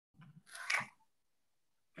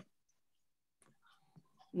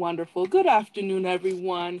Wonderful. Good afternoon,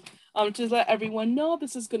 everyone. To let everyone know,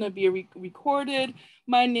 this is going to be recorded.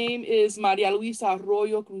 My name is Maria Luisa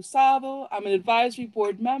Arroyo Cruzado. I'm an advisory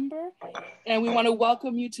board member, and we want to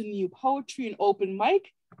welcome you to New Poetry and Open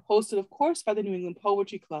Mic, hosted, of course, by the New England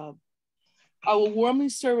Poetry Club. I will warmly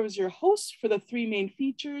serve as your host for the three main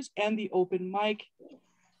features and the open mic.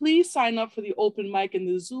 Please sign up for the open mic in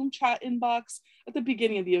the Zoom chat inbox at the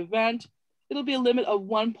beginning of the event. It'll be a limit of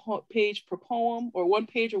one page per poem, or one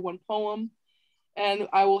page or one poem. And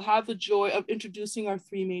I will have the joy of introducing our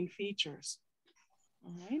three main features.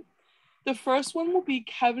 All right. The first one will be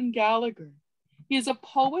Kevin Gallagher. He is a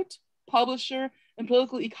poet, publisher, and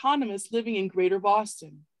political economist living in Greater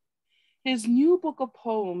Boston. His new book of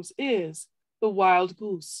poems is The Wild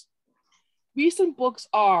Goose. Recent books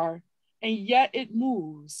are And Yet It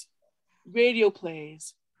Moves, Radio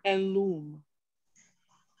Plays, and Loom.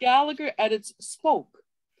 Gallagher edits Spoke,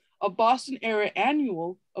 a Boston-era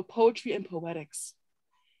annual of poetry and poetics.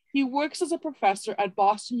 He works as a professor at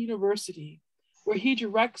Boston University, where he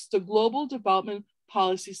directs the Global Development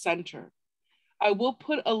Policy Center. I will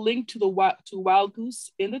put a link to Wild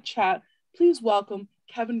Goose in the chat. Please welcome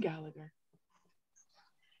Kevin Gallagher.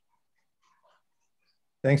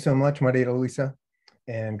 Thanks so much, Maria Luisa,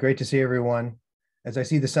 and great to see everyone. As I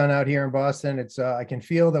see the sun out here in Boston, I can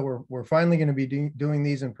feel that we're finally going to be doing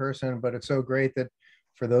these in person, but it's so great that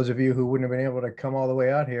for those of you who wouldn't have been able to come all the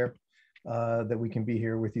way out here, that we can be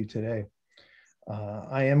here with you today.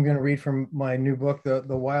 I am going to read from my new book, The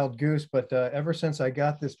Wild Goose, but ever since I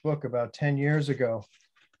got this book about 10 years ago,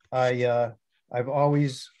 I've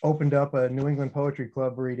always opened up a New England Poetry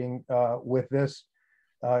Club reading with this.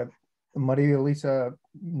 Maria Luisa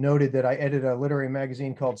noted that I edit a literary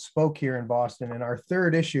magazine called Spoke here in Boston, and our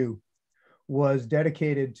third issue was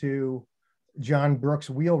dedicated to John Brooks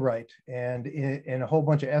Wheelwright and in a whole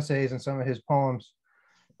bunch of essays and some of his poems.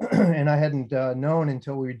 And I hadn't known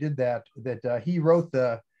until we did that he wrote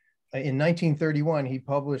in 1931, he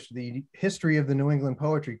published the History of the New England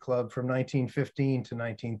Poetry Club from 1915 to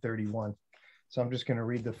 1931. So I'm just going to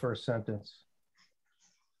read the first sentence.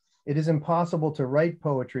 It is impossible to write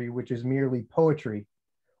poetry which is merely poetry,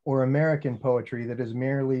 or American poetry that is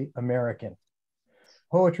merely American.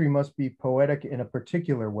 Poetry must be poetic in a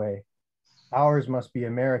particular way. Ours must be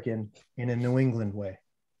American in a New England way.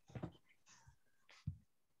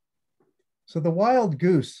 So The Wild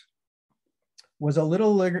Goose was a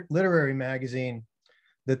little literary magazine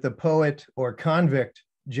that the poet or convict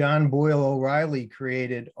John Boyle O'Reilly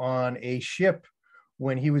created on a ship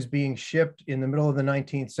when he was being shipped in the middle of the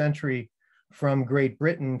 19th century from Great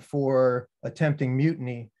Britain for attempting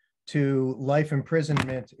mutiny to life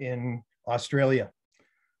imprisonment in Australia.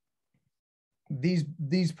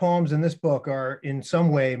 These poems in this book are in some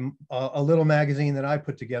way a little magazine that I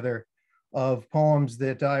put together of poems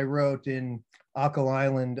that I wrote in Achill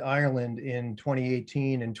Island, Ireland in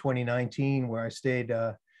 2018 and 2019, where I stayed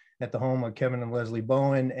at the home of Kevin and Leslie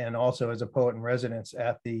Bowen, and also as a poet in residence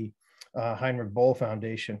at the Heinrich Boll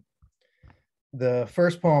Foundation. The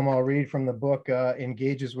first poem I'll read from the book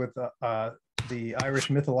engages with the Irish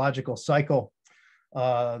mythological cycle.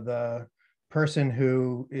 The person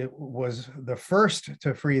who was the first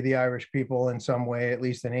to free the Irish people in some way, at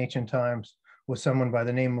least in ancient times, was someone by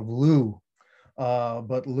the name of Lugh.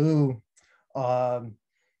 But Lugh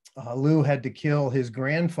had to kill his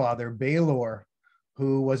grandfather, Baelor,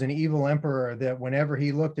 who was an evil emperor that whenever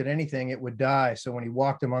he looked at anything, it would die. So when he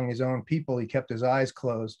walked among his own people, he kept his eyes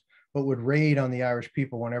closed, but would raid on the Irish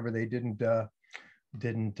people whenever they didn't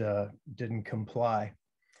comply.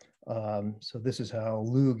 So this is how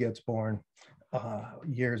Lugh gets born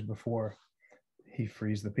years before he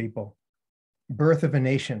frees the people. Birth of a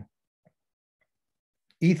nation.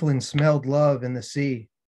 Ethelyn smelled love in the sea,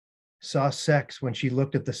 saw sex when she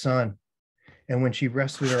looked at the sun, and when she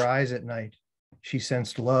rested her eyes at night, she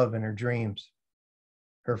sensed love in her dreams.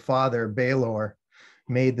 Her father, Baelor,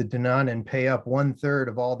 made the Danann pay up 1/3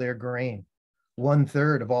 of all their grain,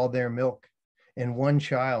 1/3 of all their milk, and one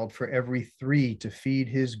child for every 3 to feed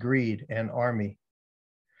his greed and army.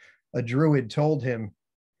 A druid told him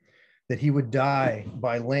that he would die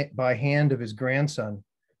by hand of his grandson,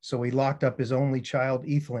 so he locked up his only child,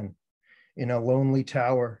 Ethelyn, in a lonely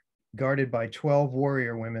tower, guarded by 12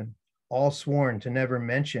 warrior women, all sworn to never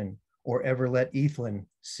mention or ever let Ethelyn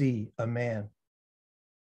see a man.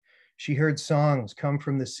 She heard songs come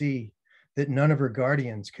from the sea that none of her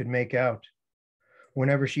guardians could make out.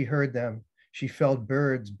 Whenever she heard them, she felt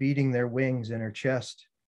birds beating their wings in her chest.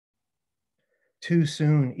 Too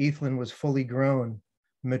soon, Ethelyn was fully grown,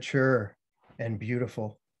 mature, and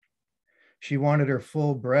beautiful. She wanted her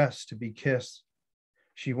full breast to be kissed.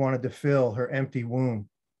 She wanted to fill her empty womb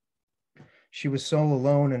She was so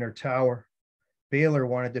alone in her tower. Baylor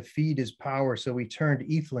wanted to feed his power, so he turned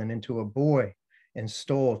Ethlyn into a boy and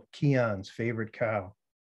stole Keon's favorite cow.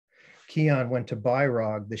 Keon went to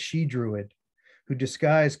Byrog, the she-druid, who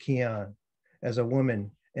disguised Keon as a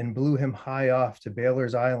woman and blew him high off to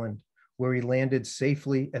Baylor's island, where he landed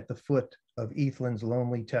safely at the foot of Ethlyn's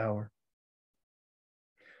lonely tower.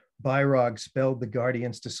 Byrog spelled the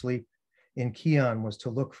guardians to sleep, and Keon was to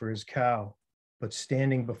look for his cow, but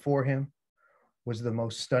standing before him was the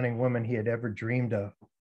most stunning woman he had ever dreamed of.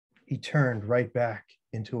 He turned right back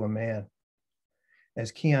into a man.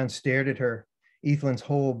 As Keon stared at her, Ethlyn's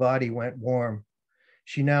whole body went warm.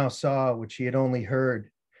 She now saw what she had only heard.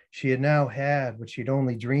 She had now had what she'd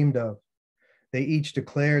only dreamed of. They each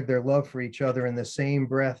declared their love for each other in the same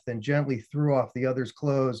breath and gently threw off the other's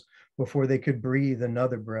clothes before they could breathe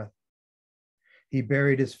another breath. He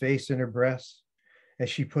buried his face in her breast as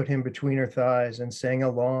she put him between her thighs and sang a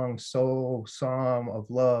long soul psalm of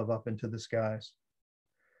love up into the skies.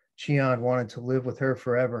 Keon wanted to live with her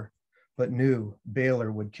forever, but knew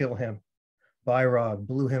Baylor would kill him. Byrog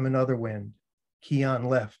blew him another wind. Keon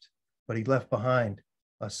left, but he left behind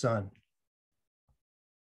a son.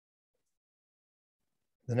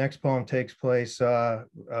 The next poem takes place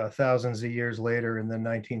thousands of years later in the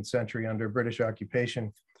 19th century under British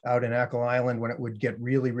occupation out in Ackle Island when it would get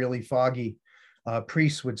really, really foggy.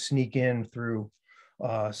 Priests would sneak in through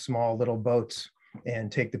small little boats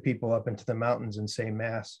and take the people up into the mountains and say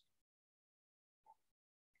mass.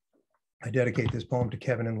 I dedicate this poem to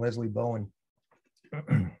Kevin and Leslie Bowen.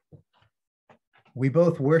 We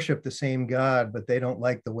both worship the same God, but they don't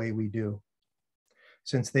like the way we do.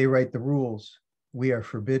 Since they write the rules, we are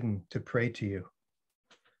forbidden to pray to you.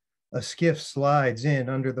 A skiff slides in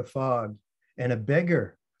under the fog, and a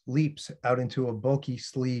beggar leaps out into a bulky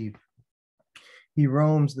sleeve. He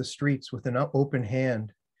roams the streets with an open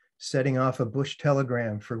hand, setting off a bush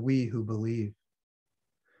telegram for we who believe.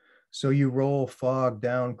 So you roll fog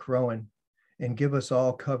down Crowan and give us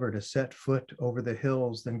all cover to set foot over the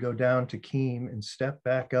hills, then go down to Keam and step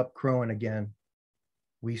back up Crowan again.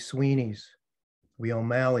 We Sweeneys, we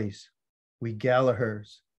O'Malleys, we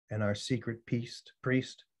Gallaghers, and our secret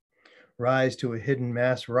priest rise to a hidden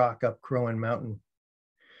mass rock up Crowan Mountain.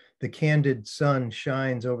 The candid sun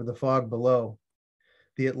shines over the fog below.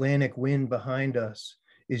 The Atlantic wind behind us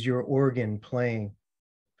is your organ playing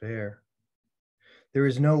fair. There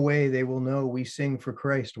is no way they will know we sing for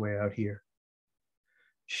Christ way out here.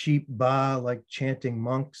 Sheep baa like chanting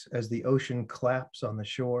monks as the ocean claps on the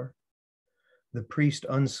shore. The priest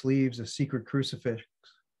unsleeves a secret crucifix,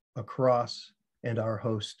 a cross, and our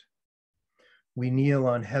host. We kneel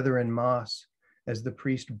on heather and moss as the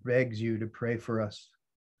priest begs you to pray for us.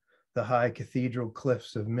 The high cathedral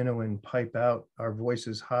cliffs of Minnowan pipe out our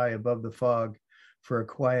voices high above the fog for a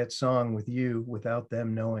quiet song with you without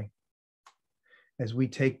them knowing. As we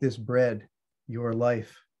take this bread, your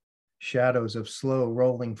life, shadows of slow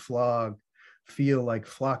rolling fog feel like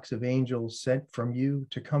flocks of angels sent from you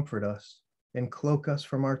to comfort us and cloak us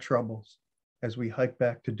from our troubles as we hike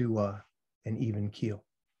back to Dua and even keel.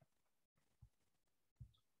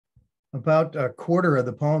 About a quarter of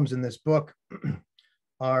the poems in this book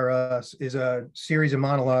is a series of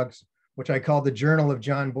monologues, which I call the Journal of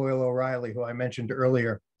John Boyle O'Reilly, who I mentioned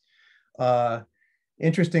earlier.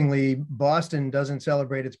 Interestingly, Boston doesn't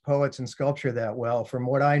celebrate its poets and sculpture that well. From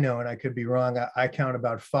what I know, and I could be wrong, I count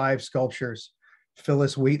about 5 sculptures.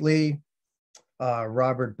 Phyllis Wheatley,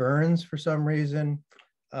 Robert Burns for some reason.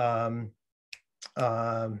 I'm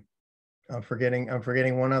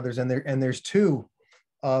forgetting one others, and there's two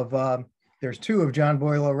of John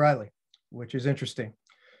Boyle O'Reilly, which is interesting.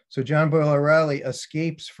 So John Boyle O'Reilly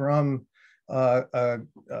escapes from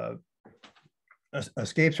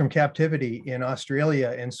captivity in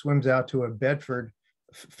Australia and swims out to a Bedford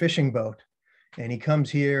fishing boat. And he comes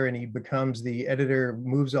here and he becomes the editor,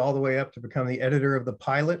 moves all the way up to become the editor of The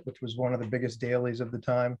Pilot, which was one of the biggest dailies of the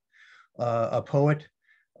time, a poet.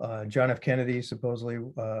 John F. Kennedy supposedly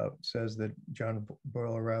says that John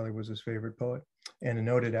Boyle O'Reilly was his favorite poet, and a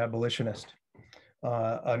noted abolitionist.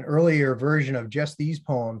 An earlier version of just these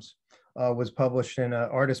poems was published in an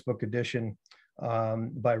artist book edition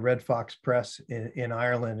by Red Fox Press in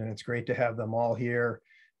Ireland, and it's great to have them all here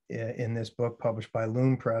in this book published by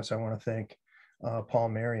Loom Press. I want to thank Paul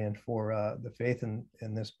Marion for the faith in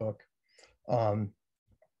this book.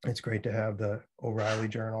 It's great to have the O'Reilly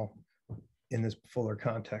Journal in this fuller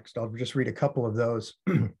context. I'll just read a couple of those.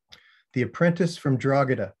 The Apprentice from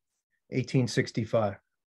Drogheda, 1865.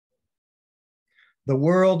 The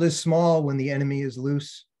world is small when the enemy is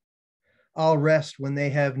loose. I'll rest when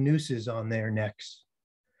they have nooses on their necks.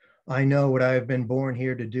 I know what I have been born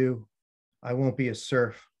here to do. I won't be a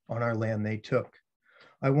serf on our land they took.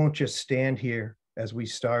 I won't just stand here as we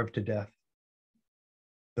starve to death.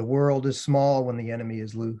 The world is small when the enemy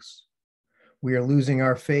is loose. We are losing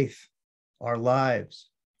our faith, our lives,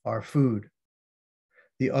 our food.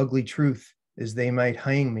 The ugly truth is they might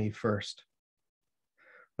hang me first.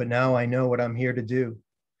 But now I know what I'm here to do,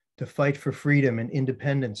 to fight for freedom and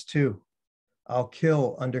independence too. I'll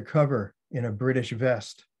kill undercover in a British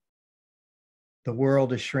vest. The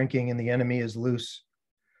world is shrinking and the enemy is loose.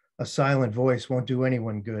 A silent voice won't do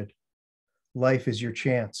anyone good. Life is your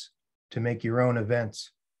chance to make your own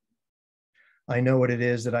events. I know what it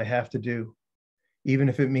is that I have to do, even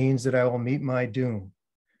if it means that I will meet my doom.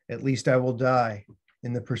 At least I will die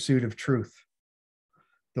in the pursuit of truth.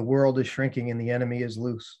 The world is shrinking and the enemy is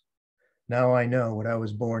loose. Now I know what I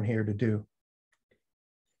was born here to do.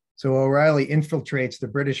 So O'Reilly infiltrates the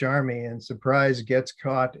British Army and surprise gets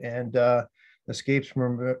caught and escapes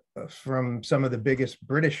from some of the biggest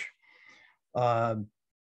British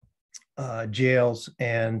jails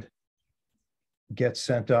and gets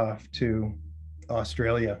sent off to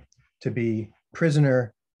Australia to be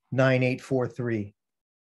prisoner 9843.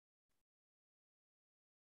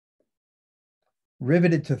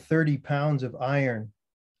 Riveted to 30 pounds of iron,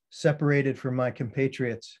 separated from my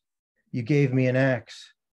compatriots, you gave me an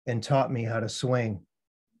axe and taught me how to swing.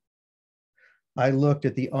 I looked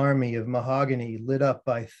at the army of mahogany lit up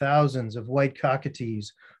by thousands of white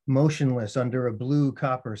cockatoos, motionless under a blue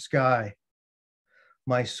copper sky.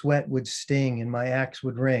 My sweat would sting and my axe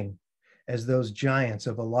would ring as those giants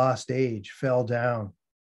of a lost age fell down.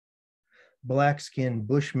 Black-skinned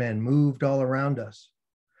bushmen moved all around us.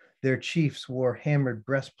 Their chiefs wore hammered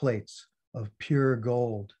breastplates of pure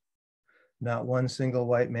gold. Not one single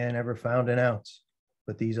white man ever found an ounce,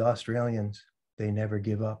 but these Australians, they never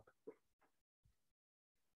give up.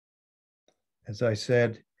 As I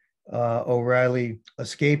said, O'Reilly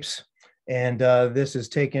escapes, and this is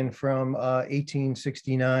taken from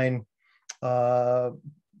 1869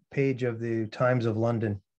 page of the Times of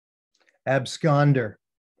London. Absconder,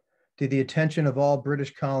 to the attention of all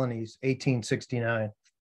British colonies, 1869.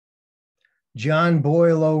 John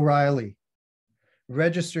Boyle O'Reilly,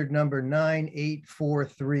 registered number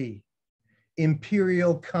 9843,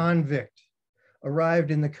 imperial convict,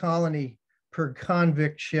 arrived in the colony per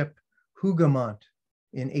convict ship Hougoumont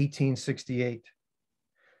in 1868.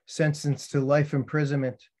 Sentenced to life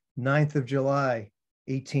imprisonment, 9th of July,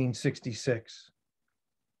 1866.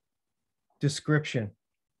 Description: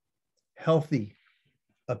 healthy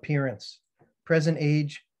appearance, present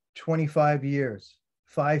age 25 years,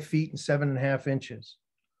 5 feet and 7.5 inches,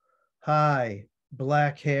 high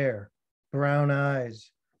black hair, brown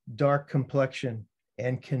eyes, dark complexion,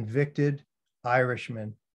 and convicted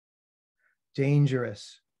Irishman.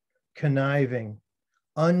 Dangerous, conniving,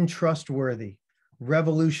 untrustworthy,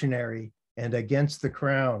 revolutionary, and against the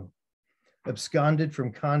crown. Absconded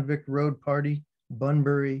from Convict Road Party,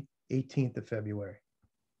 Bunbury, 18th of February.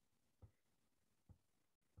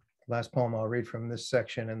 Last poem I'll read from this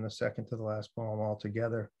section and the second to the last poem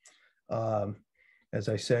altogether. As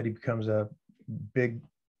I said, he becomes a big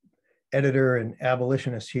editor and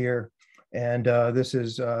abolitionist here. And this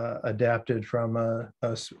is adapted from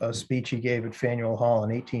a speech he gave at Faneuil Hall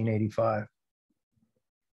in 1885.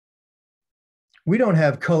 We don't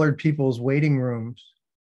have colored people's waiting rooms,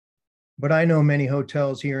 but I know many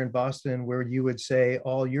hotels here in Boston where you would say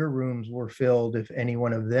all your rooms were filled if any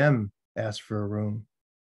one of them asked for a room.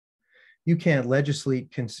 You can't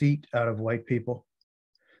legislate conceit out of white people.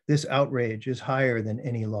 This outrage is higher than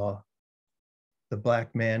any law. The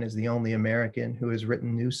black man is the only American who has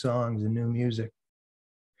written new songs and new music.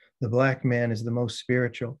 The black man is the most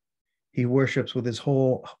spiritual. He worships with his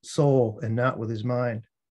whole soul and not with his mind.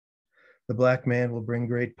 The black man will bring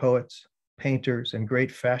great poets, painters, and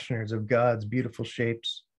great fashioners of God's beautiful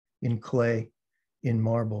shapes in clay, in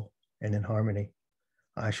marble, and in harmony.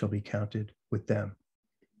 I shall be counted with them.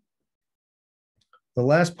 The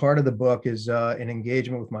last part of the book is an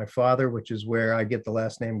engagement with my father, which is where I get the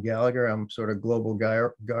last name Gallagher. I'm sort of global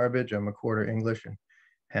garbage. I'm a quarter English and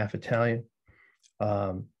half Italian.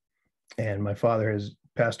 And my father has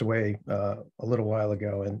passed away a little while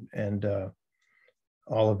ago. And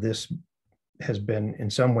all of this has been, in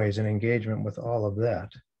some ways, an engagement with all of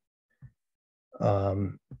that.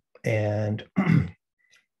 And the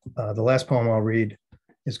last poem I'll read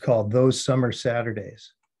is called Those Summer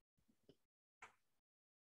Saturdays.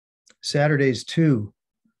 Saturdays, too,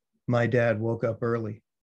 my dad woke up early,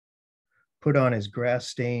 put on his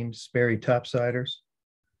grass-stained Sperry topsiders,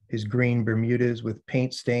 his green Bermudas with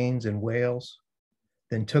paint stains and whales,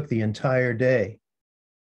 then took the entire day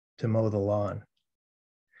to mow the lawn.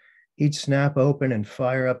 He'd snap open and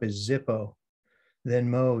fire up his Zeppo, then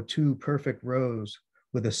mow 2 perfect rows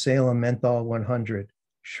with a Salem Menthol 100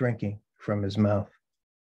 shrinking from his mouth.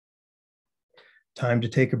 Time to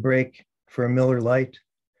take a break for a Miller Lite,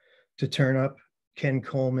 to turn up Ken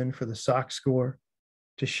Coleman for the sock score,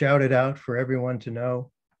 to shout it out for everyone to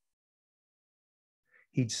know.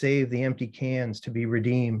 He'd save the empty cans to be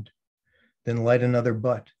redeemed, then light another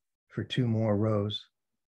butt for 2 more rows.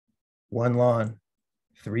 1 lawn,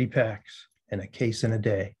 3 packs, and a case in a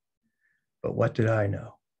day. But what did I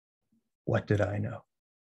know? What did I know?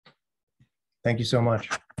 Thank you so much.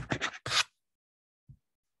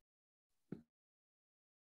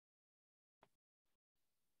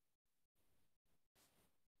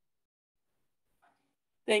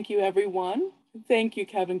 Thank you, everyone. Thank you,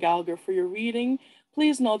 Kevin Gallagher, for your reading.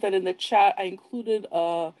 Please note that in the chat, I included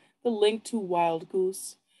the link to Wild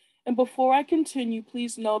Goose. And before I continue,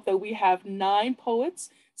 please note that we have 9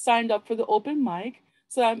 poets signed up for the open mic.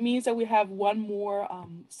 So that means that we have 1 more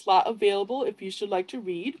slot available if you should like to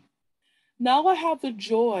read. Now I have the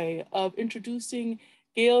joy of introducing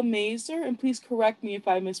Gail Mazur, and please correct me if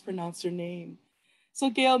I mispronounce her name.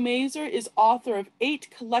 So Gail Mazur is author of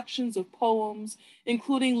 8 collections of poems,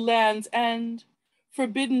 including Land's End,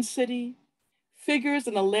 Forbidden City, Figures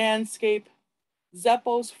in a Landscape,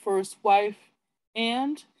 Zeppo's First Wife,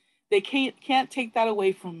 and They Can't Take That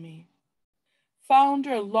Away From Me.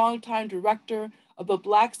 Founder and longtime director of the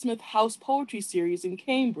Blacksmith House Poetry Series in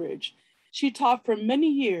Cambridge, she taught for many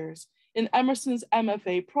years in Emerson's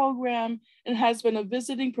MFA program and has been a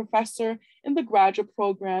visiting professor in the graduate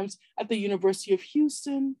programs at the University of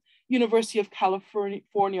Houston, University of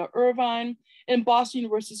California, Irvine, and Boston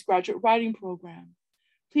University's graduate writing program.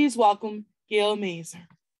 Please welcome Gail Mazur.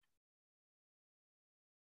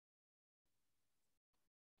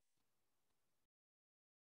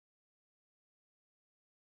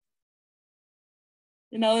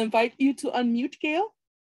 And I'll invite you to unmute, Gail.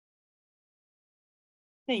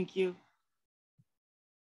 Thank you.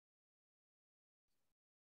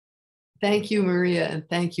 Thank you, Maria, and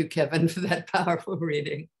thank you, Kevin, for that powerful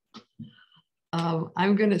reading.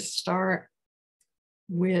 I'm going to start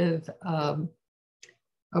with a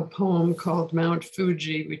poem called Mount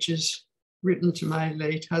Fuji, which is written to my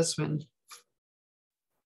late husband.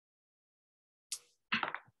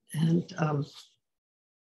 And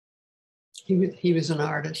he was an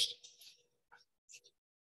artist.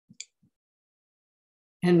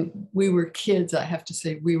 And we were kids, I have to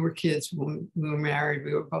say, we were kids when we were married.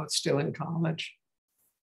 We were both still in college.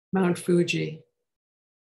 Mount Fuji.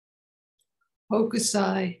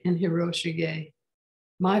 Hokusai and Hiroshige,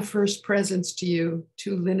 my first presents to you,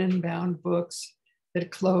 2 linen-bound books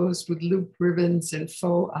that closed with loop ribbons and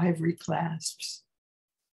faux ivory clasps.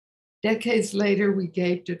 Decades later, we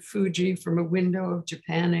gaped at Fuji from a window of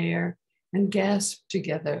Japan Air and gasped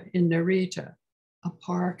together in Narita, a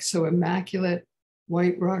park so immaculate,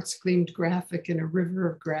 white rocks gleamed graphic in a river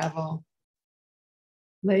of gravel.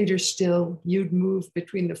 Later still, you'd move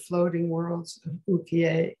between the floating worlds of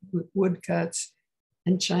ukiyo woodcuts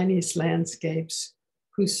and Chinese landscapes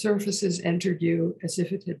whose surfaces entered you as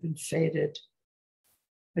if it had been fated.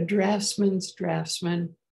 A draftsman's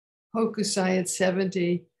draftsman, Hokusai at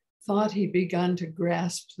 70 thought he'd begun to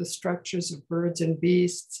grasp the structures of birds and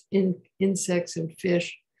beasts, insects and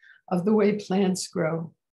fish, of the way plants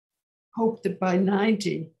grow. Hoped that by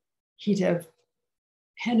 90, he'd have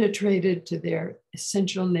penetrated to their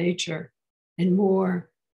essential nature, and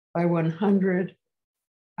more, by 100,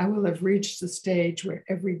 I will have reached the stage where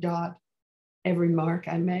every dot, every mark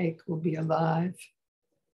I make will be alive.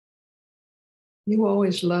 You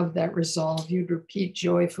always loved that resolve. You'd repeat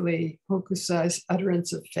joyfully Hokusai's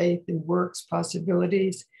utterance of faith in work's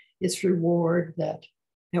possibilities, its reward that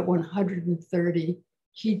at 130,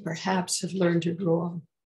 he'd perhaps have learned to draw.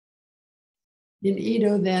 In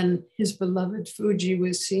Edo, then, his beloved Fuji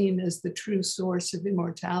was seen as the true source of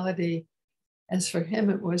immortality, as for him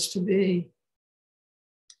it was to be.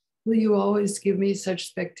 Will you always give me such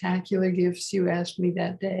spectacular gifts, you asked me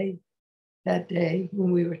that day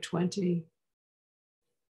when we were 20.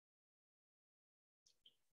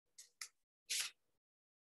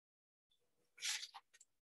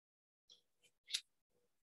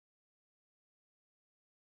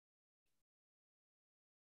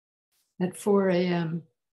 At 4 a.m.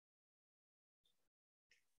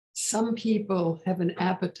 Some people have an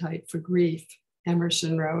appetite for grief,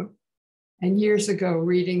 Emerson wrote. And years ago,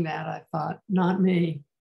 reading that, I thought, not me.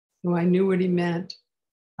 Though I knew what he meant,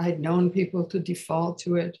 I'd known people to default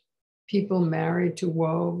to it, people married to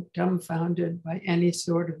woe, dumbfounded by any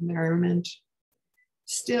sort of merriment.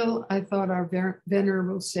 Still, I thought our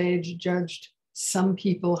venerable sage judged some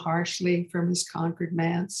people harshly from his conquered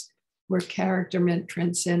manse, where character meant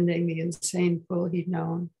transcending the insane pull he'd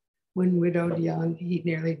known. When widowed young, he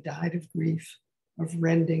nearly died of grief, of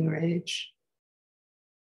rending rage.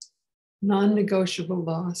 Non-negotiable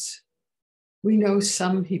loss. We know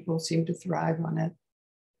some people seem to thrive on it.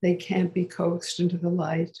 They can't be coaxed into the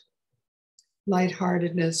light.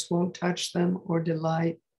 Lightheartedness won't touch them or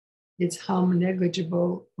delight. It's hum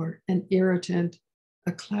negligible or an irritant,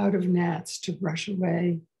 a cloud of gnats to brush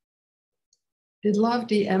away. Did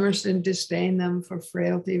lofty Emerson disdain them for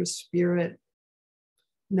frailty of spirit?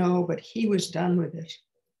 No, but he was done with it.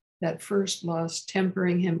 That first loss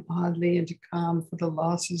tempering him oddly into calm for the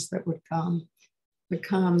losses that would come, the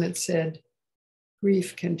calm that said,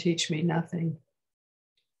 grief can teach me nothing.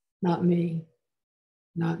 Not me,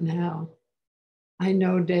 not now. I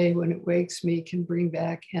know day when it wakes me can bring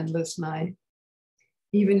back endless night.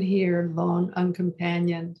 Even here, long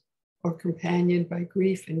uncompanioned or companioned by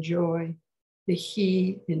grief and joy, the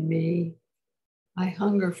he in me. I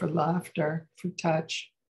hunger for laughter, for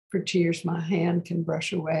touch, for tears my hand can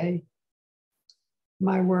brush away.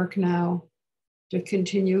 My work now, to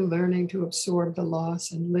continue learning to absorb the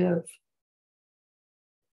loss and live.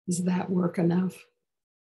 Is that work enough?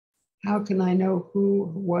 How can I know who or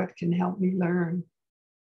what can help me learn?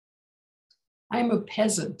 I'm a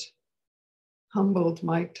peasant, humbled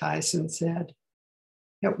Mike Tyson said.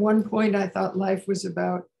 At one point, I thought life was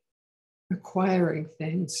about acquiring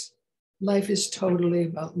things. Life is totally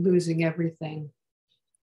about losing everything.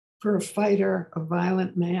 For a fighter, a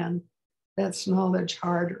violent man, that's knowledge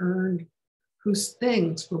hard earned, whose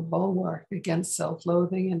things were bulwark against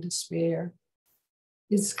self-loathing and despair.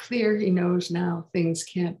 It's clear he knows now things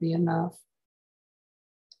can't be enough.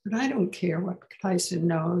 But I don't care what Tyson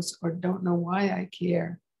knows or don't know why I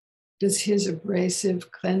care. Does his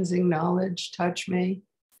abrasive, cleansing knowledge touch me?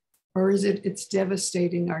 Or is it its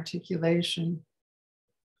devastating articulation?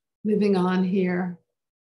 Living on here,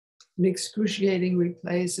 an excruciating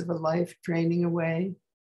replays of a life draining away.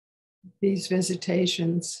 These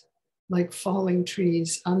visitations, like falling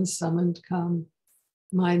trees unsummoned come.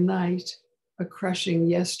 My night, a crushing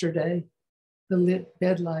yesterday, the lit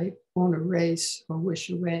bedlight won't erase or wish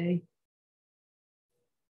away.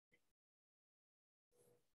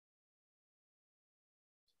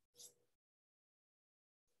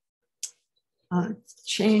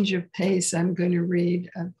 Change of pace, I'm going to read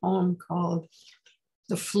a poem called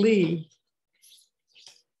The Flea.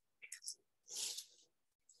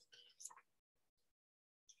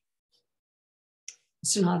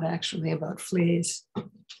 It's not actually about fleas.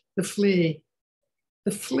 The flea.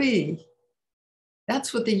 The flea.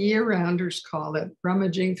 That's what the year-rounders call it,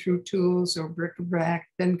 rummaging through tools or bric-a-brac,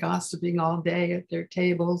 then gossiping all day at their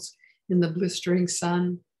tables in the blistering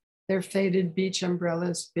sun, their faded beach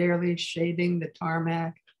umbrellas barely shading the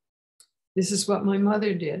tarmac. This is what my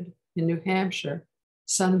mother did in New Hampshire,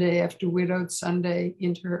 Sunday after widowed Sunday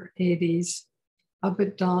into her 80s. Up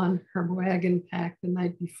at dawn, her wagon packed the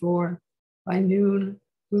night before. By noon,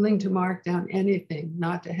 willing to mark down anything,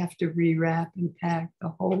 not to have to rewrap and pack the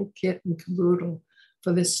whole kit and caboodle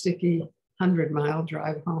for the sticky 100-mile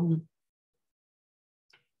drive home.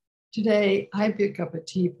 Today, I pick up a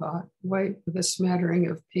teapot, white with a smattering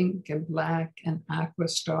of pink and black and aqua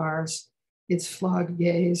stars, its flawed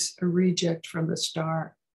gaze a reject from the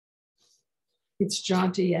star. Its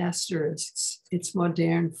jaunty asterisks, its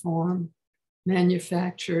modern form,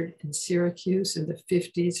 manufactured in Syracuse in the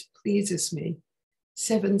 50s, pleases me.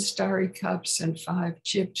 7 starry cups and 5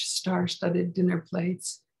 chipped star-studded dinner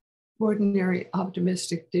plates, ordinary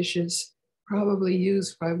optimistic dishes, probably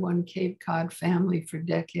used by one Cape Cod family for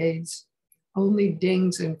decades, only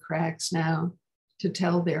dings and cracks now to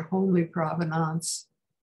tell their homely provenance,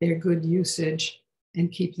 their good usage,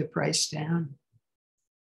 and keep the price down.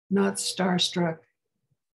 Not starstruck,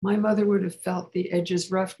 my mother would have felt the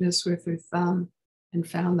edge's roughness with her thumb and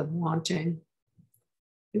found them wanting.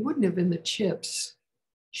 It wouldn't have been the chips.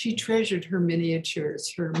 She treasured her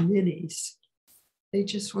miniatures, her minis. They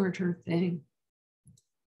just weren't her thing.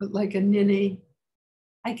 But like a ninny,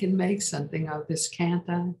 I can make something of this, can't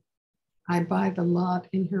I? I buy the lot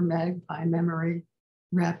in her magpie memory,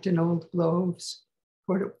 wrapped in old globes,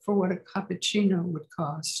 for what a cappuccino would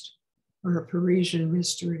cost, or a Parisian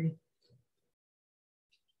mystery.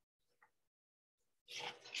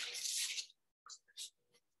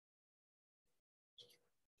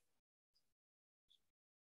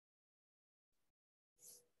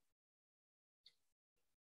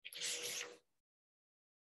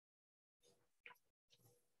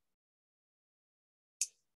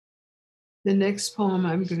 The next poem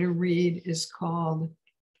I'm going to read is called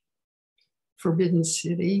Forbidden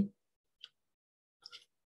City.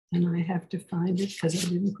 And I have to find it because I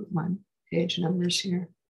didn't put my page numbers here.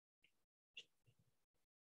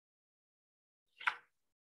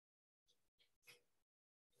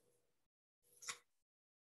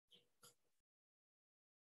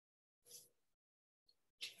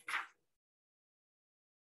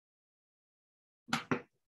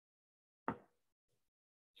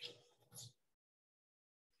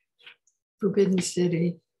 Forbidden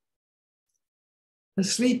City.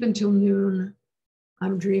 Asleep until noon,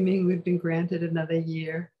 I'm dreaming we've been granted another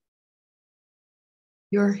year.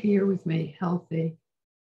 You're here with me, healthy,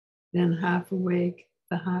 then half awake,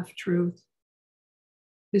 the half truth.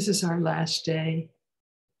 This is our last day.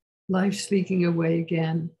 Life's leaking away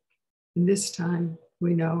again, and this time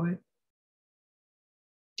we know it.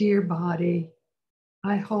 Dear body,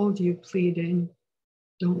 I hold you pleading,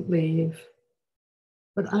 don't leave.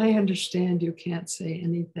 But I understand you can't say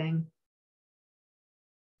anything.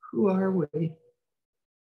 Who are we?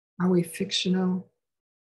 Are we fictional?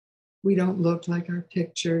 We don't look like our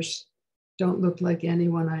pictures, don't look like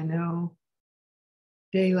anyone I know.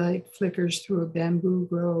 Daylight flickers through a bamboo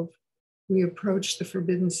grove. We approach the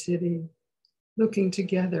Forbidden City, looking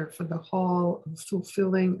together for the hall of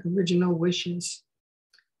fulfilling original wishes.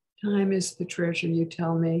 Time is the treasure, you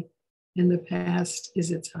tell me, and the past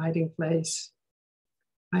is its hiding place.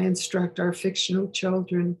 I instruct our fictional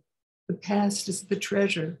children, the past is the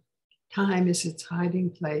treasure, time is its hiding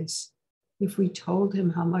place. If we told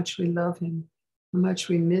him how much we love him, how much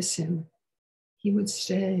we miss him, he would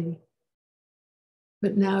stay.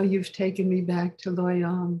 But now you've taken me back to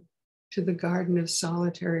Loyang, to the garden of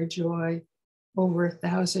solitary joy, over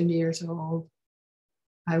 1,000 years old.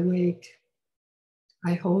 I wake,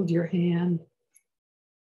 I hold your hand,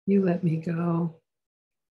 you let me go.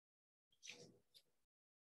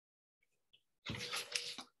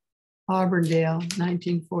 Auburndale,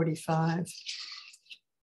 1945.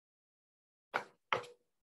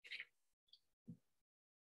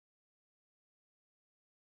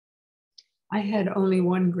 I had only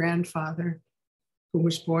one grandfather who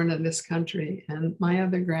was born in this country, and my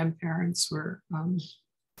other grandparents were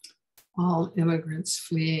all immigrants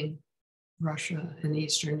fleeing Russia and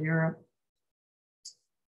Eastern Europe.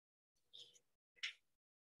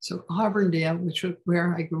 So Auburndale, which was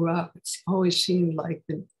where I grew up, it's always seemed like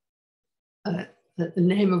the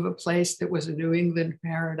name of a place that was a New England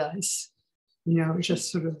paradise, you know,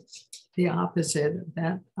 just sort of the opposite of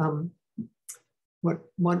that, what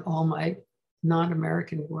all my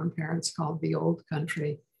non-American born parents called the old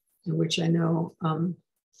country, in which I know a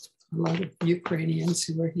lot of Ukrainians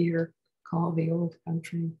who are here call the old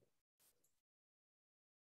country.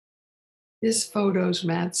 This photo's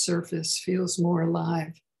matte surface feels more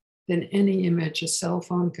alive than any image a cell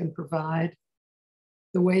phone can provide.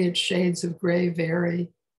 The way its shades of gray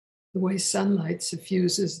vary, the way sunlight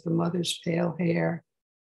suffuses the mother's pale hair,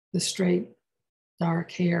 the straight,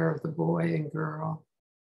 dark hair of the boy and girl.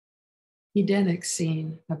 Edenic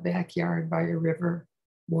scene, a backyard by a river,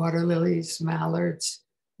 water lilies, mallards,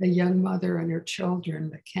 a young mother and her children,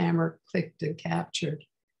 the camera clicked and captured,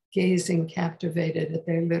 gazing captivated at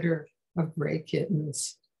their litter of gray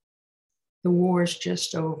kittens. The war's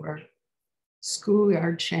just over.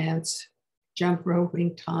 Schoolyard chants, jump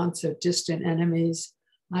roping taunts of distant enemies.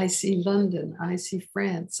 I see London, I see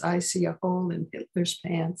France, I see a hole in Hitler's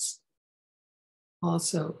pants.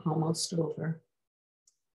 Also almost over.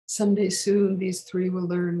 Someday soon, these three will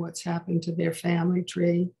learn what's happened to their family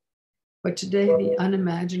tree. But today, the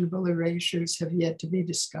unimaginable erasures have yet to be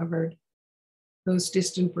discovered. Those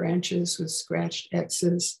distant branches with scratched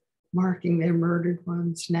X's marking their murdered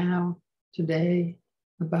ones now, today,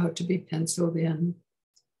 about to be penciled in.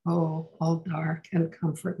 Oh, all dark and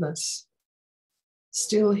comfortless.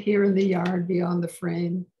 Still here in the yard beyond the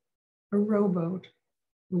frame, a rowboat,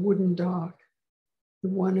 a wooden dock, the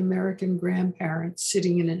one American grandparent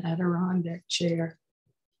sitting in an Adirondack chair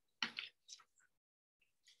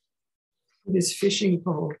with his fishing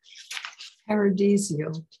pole,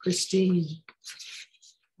 paradisial, pristine,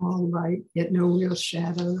 all light, yet no real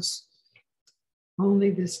shadows, only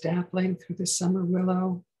this dappling through the summer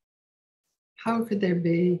willow. How could there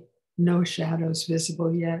be no shadows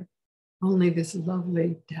visible yet, only this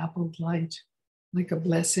lovely dappled light, like a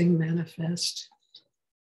blessing manifest?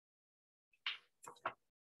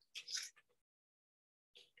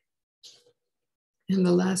 And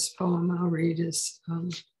the last poem I'll read is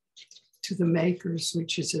To the Makers,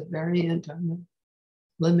 which is a variant on the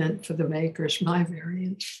Lament for the Makers, my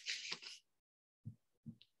variant.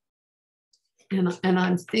 And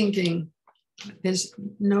I'm thinking, there's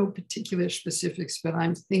no particular specifics, but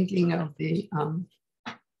I'm thinking of the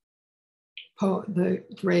the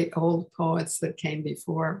great old poets that came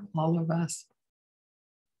before all of us.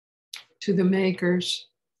 To the makers,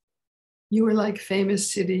 you were like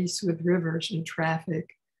famous cities with rivers and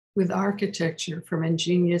traffic, with architecture from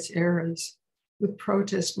ingenious eras, with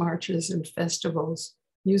protest marches and festivals,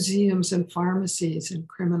 museums and pharmacies and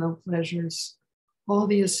criminal pleasures, all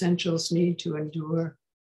the essentials need to endure.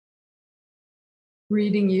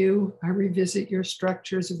 Reading you, I revisit your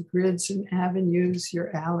structures of grids and avenues,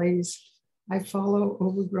 your alleys. I follow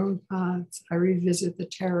overgrown paths. I revisit the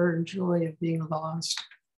terror and joy of being lost,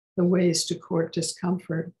 the ways to court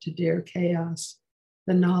discomfort, to dare chaos,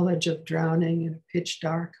 the knowledge of drowning in a pitch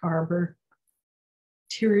dark harbor.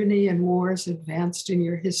 Tyranny and wars advanced in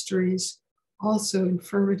your histories. Also,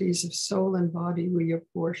 infirmities of soul and body were your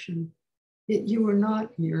portion. Yet you were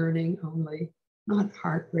not yearning only, not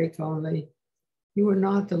heartbreak only. You were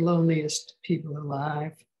not the loneliest people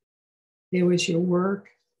alive. There was your work,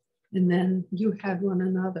 and then you had one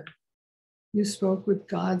another. You spoke with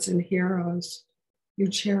gods and heroes. You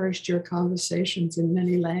cherished your conversations in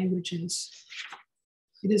many languages.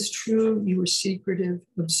 It is true you were secretive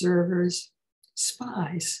observers,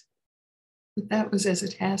 spies, but that was as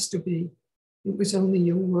it has to be. It was only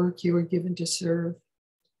your work you were given to serve.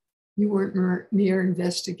 You weren't mere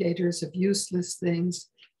investigators of useless things.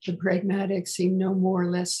 The pragmatic seemed no more or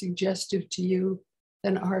less suggestive to you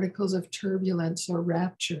than articles of turbulence or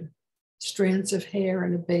rapture, strands of hair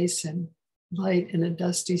in a basin, light in a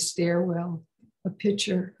dusty stairwell, a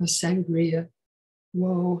pitcher of sangria,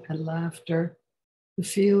 woe and laughter, the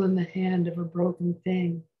feel in the hand of a broken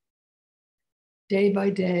thing. Day by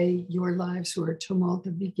day, your lives were a tumult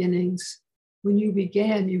of beginnings. When you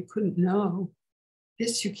began, you couldn't know.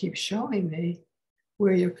 This you keep showing me,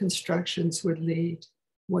 where your constructions would lead.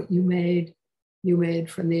 What you made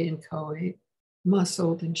from the inchoate,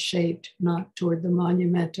 muscled and shaped not toward the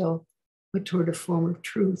monumental, but toward a form of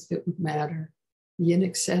truth that would matter. The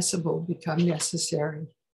inaccessible become necessary.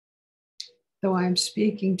 Though I am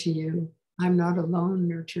speaking to you, I'm not alone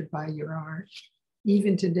nurtured by your art.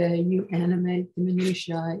 Even today, you animate the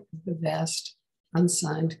minutiae of the vast,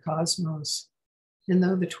 unsigned cosmos. And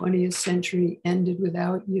though the 20th century ended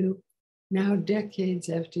without you, now decades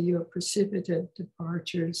after your precipitate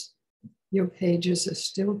departures, your pages are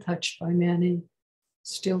still touched by many,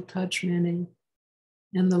 still touch many.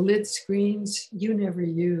 And the lit screens you never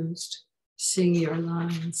used sing your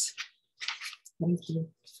lines. Thank you.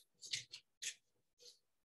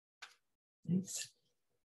 Thanks.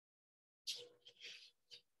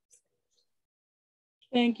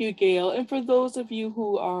 Thank you, Gail. And for those of you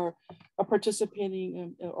who are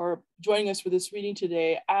participating or joining us for this reading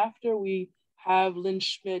today, after we have Lynne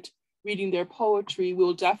Schmidt reading their poetry,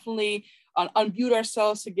 we'll definitely unmute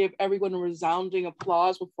ourselves to give everyone a resounding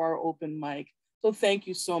applause before our open mic. So thank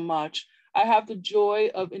you so much. I have the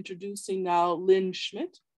joy of introducing now Lynne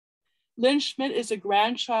Schmidt. Lynne Schmidt is a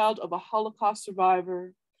grandchild of a Holocaust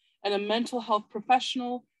survivor and a mental health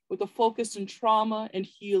professional with a focus in trauma and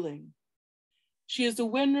healing. She is the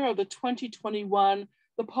winner of the 2021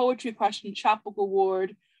 The Poetry Question Chapbook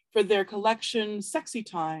Award for their collection Sexy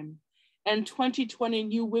Time and 2020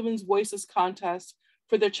 New Women's Voices Contest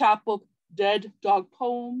for their chapbook Dead Dog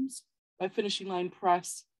Poems by Finishing Line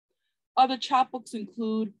Press. Other chapbooks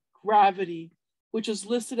include Gravity, which is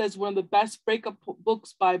listed as one of the best breakup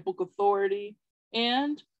books by Book Authority,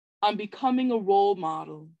 and On Becoming a Role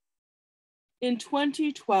Model. In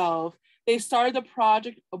 2012, they started the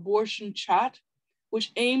project Abortion Chat,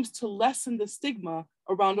 which aims to lessen the stigma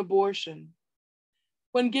around abortion.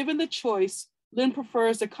 When given the choice, Lynne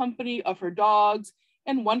prefers the company of her dogs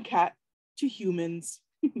and one cat to humans.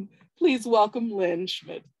 Please welcome Lynne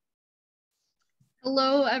Schmidt.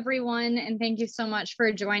 Hello, everyone, and thank you so much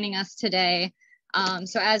for joining us today.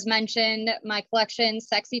 So as mentioned, my collection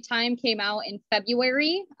Sexy Time came out in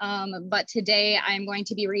February, but today I'm going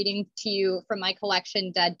to be reading to you from my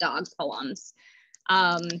collection Dead Dog Poems.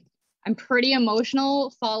 I'm pretty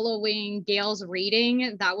emotional following Gail's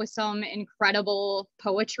reading. That was some incredible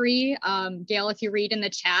poetry. Gail, if you read in the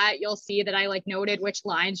chat, you'll see that I noted which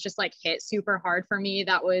lines just hit super hard for me.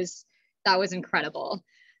 That was incredible.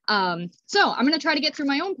 So I'm gonna try to get through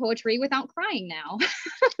my own poetry without crying now.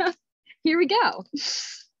 Here we go.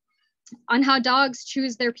 On how dogs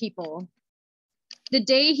choose their people. The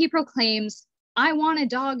day he proclaims, "I want a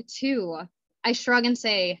dog too," I shrug and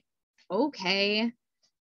say, okay.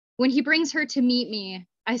 When he brings her to meet me,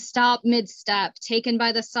 I stop mid-step, taken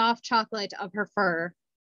by the soft chocolate of her fur.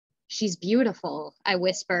 She's beautiful, I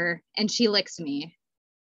whisper, and she licks me.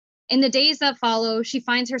 In the days that follow, she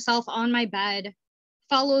finds herself on my bed,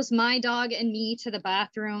 follows my dog and me to the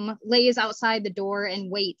bathroom, lays outside the door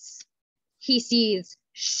and waits. He sees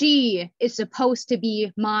she is supposed to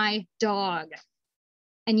be my dog.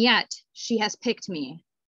 And yet she has picked me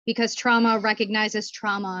because trauma recognizes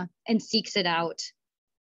trauma and seeks it out.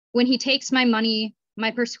 When he takes my money, my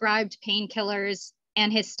prescribed painkillers,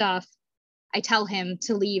 and his stuff, I tell him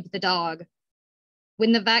to leave the dog.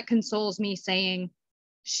 When the vet consoles me saying,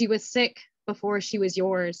 she was sick before she was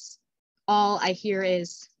yours, all I hear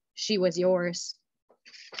is, she was yours.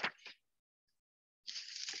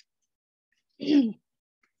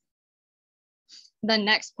 The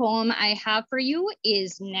next poem I have for you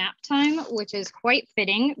is Nap Time, which is quite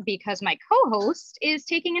fitting because my co-host is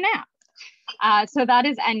taking a nap. So that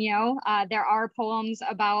is Enyo. There are poems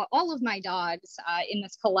about all of my dogs in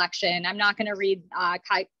this collection. I'm not going to read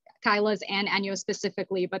Kyla's and Enyo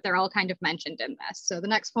specifically, but they're all kind of mentioned in this. So the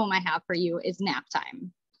next poem I have for you is Nap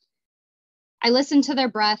Time. I listen to their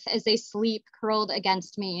breath as they sleep curled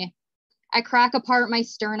against me. I crack apart my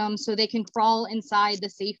sternum so they can crawl inside the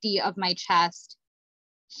safety of my chest.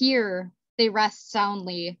 Here, they rest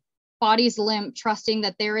soundly, bodies limp, trusting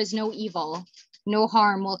that there is no evil, no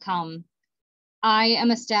harm will come. I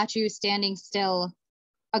am a statue standing still,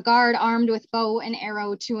 a guard armed with bow and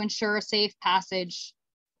arrow to ensure safe passage.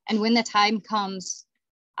 And when the time comes,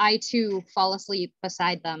 I too fall asleep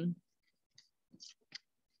beside them.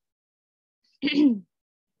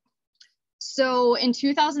 So in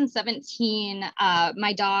 2017,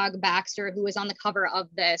 my dog Baxter, who was on the cover of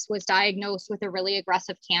this, was diagnosed with a really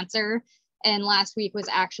aggressive cancer. And last week was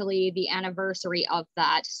actually the anniversary of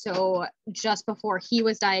that. So just before he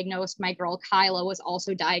was diagnosed, my girl Kyla was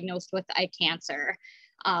also diagnosed with a cancer.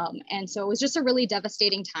 And so it was just a really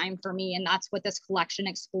devastating time for me. And that's what this collection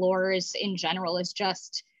explores in general, is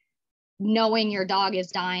just knowing your dog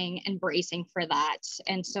is dying and bracing for that.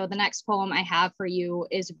 And so the next poem I have for you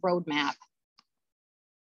is Roadmap.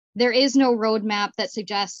 There is no roadmap that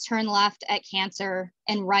suggests turn left at cancer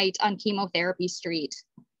and right on chemotherapy street.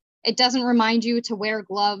 It doesn't remind you to wear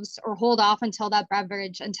gloves or hold off until that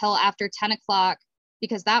beverage until after 10 o'clock,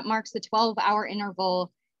 because that marks the 12-hour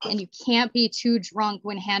interval, and you can't be too drunk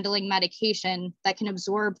when handling medication that can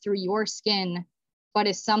absorb through your skin, but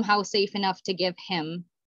is somehow safe enough to give him.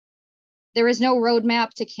 There is no roadmap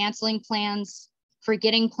to canceling plans,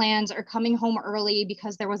 forgetting plans, or coming home early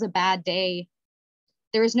because there was a bad day.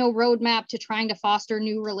 There is no roadmap to trying to foster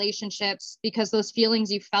new relationships because those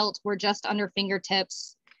feelings you felt were just under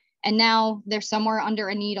fingertips. And now they're somewhere under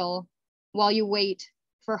a needle while you wait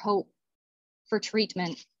for hope, for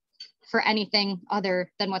treatment, for anything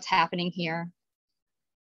other than what's happening here.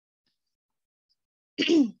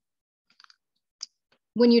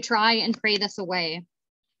 When you try and pray this away,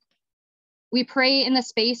 we pray in the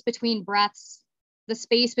space between breaths, the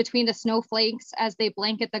space between the snowflakes as they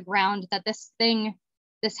blanket the ground, that this thing,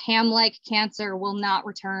 this ham-like cancer, will not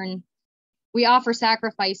return. We offer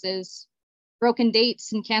sacrifices, broken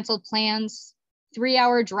dates and canceled plans,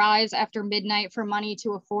 3-hour drives after midnight for money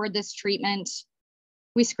to afford this treatment.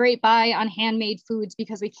 We scrape by on handmade foods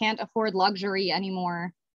because we can't afford luxury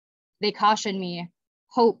anymore. They caution me,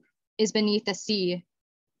 hope is beneath the sea.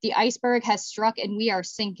 The iceberg has struck and we are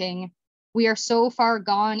sinking. We are so far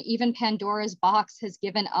gone, even Pandora's box has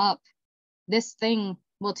given up. This thing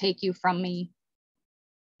will take you from me.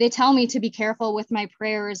 They tell me to be careful with my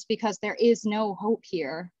prayers because there is no hope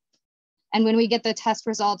here. And when we get the test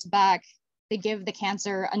results back, they give the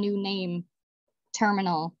cancer a new name,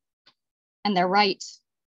 terminal. And they're right.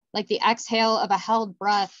 Like the exhale of a held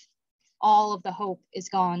breath, all of the hope is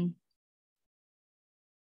gone.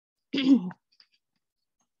 The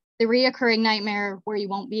reoccurring nightmare where you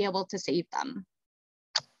won't be able to save them.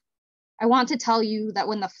 I want to tell you that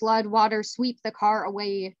when the flood waters sweep the car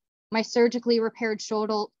away, my surgically repaired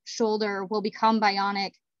shoulder will become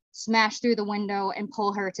bionic, smash through the window and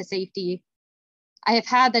pull her to safety. I have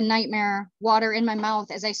had the nightmare, water in my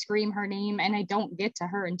mouth as I scream her name and I don't get to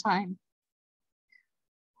her in time.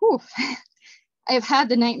 Whew. I have had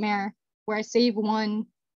the nightmare where I save one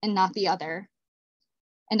and not the other.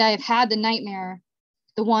 And I have had the nightmare,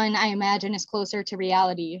 the one I imagine is closer to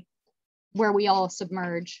reality, where we all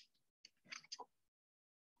submerge.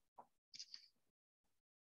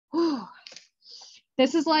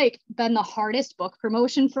 This has been the hardest book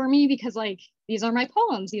promotion for me because these are my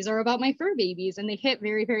poems. These are about my fur babies and they hit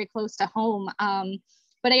very, very close to home.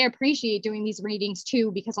 But I appreciate doing these readings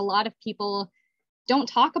too, because a lot of people don't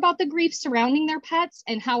talk about the grief surrounding their pets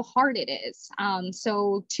and how hard it is.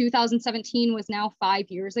 So 2017 was now 5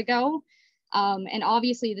 years ago. And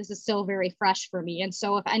obviously this is still very fresh for me. And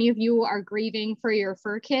so if any of you are grieving for your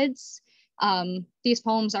fur kids, these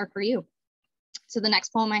poems are for you. So the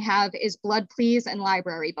next poem I have is Blood Pleas and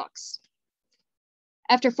Library Books.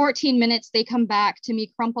 After 14 minutes, they come back to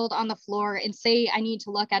me crumpled on the floor and say I need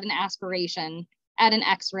to look at an aspiration, at an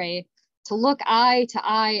x-ray, to look eye to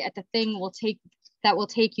eye at the thing that will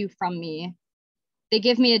take you from me. They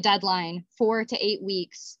give me a deadline, 4 to 8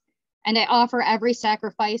 weeks, and I offer every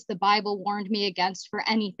sacrifice the Bible warned me against for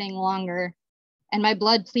anything longer, and my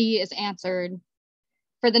blood plea is answered.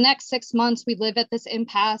 For the next 6 months, we live at this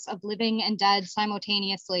impasse of living and dead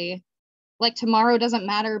simultaneously. Like tomorrow doesn't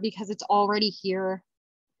matter because it's already here.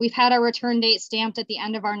 We've had our return date stamped at the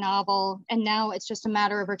end of our novel, and now it's just a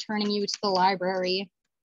matter of returning you to the library.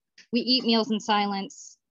 We eat meals in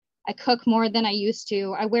silence. I cook more than I used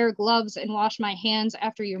to. I wear gloves and wash my hands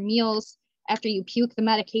after your meals, after you puke the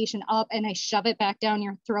medication up, and I shove it back down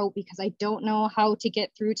your throat because I don't know how to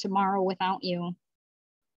get through tomorrow without you.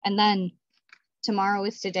 And then tomorrow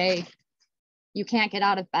is today. You can't get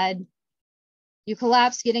out of bed. You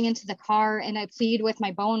collapse getting into the car, and I plead with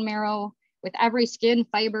my bone marrow, with every skin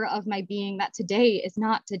fiber of my being, that today is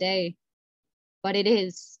not today, but it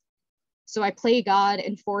is. So I play God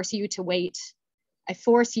and force you to wait. I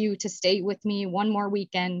force you to stay with me one more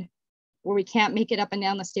weekend where we can't make it up and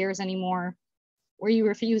down the stairs anymore, where you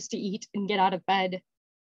refuse to eat and get out of bed.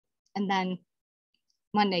 And then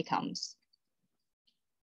Monday comes.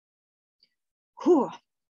 Whew.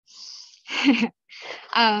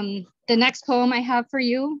 The next poem I have for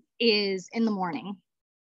you is In the Morning.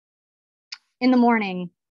 In the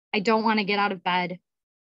morning, I don't want to get out of bed,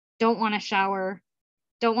 don't want to shower,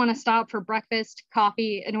 don't want to stop for breakfast,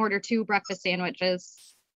 coffee, and order 2 breakfast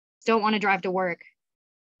sandwiches, don't want to drive to work,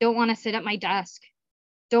 don't want to sit at my desk,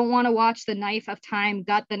 don't want to watch the knife of time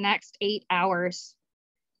gut the next 8 hours,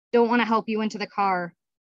 don't want to help you into the car,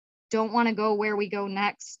 don't want to go where we go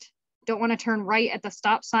next, don't want to turn right at the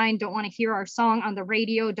stop sign, don't want to hear our song on the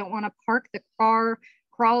radio, don't want to park the car,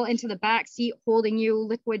 crawl into the back seat holding you,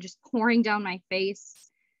 liquid just pouring down my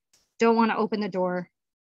face. Don't want to open the door.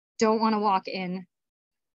 Don't want to walk in.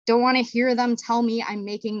 Don't want to hear them tell me I'm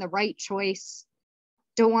making the right choice.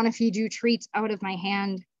 Don't want to feed you treats out of my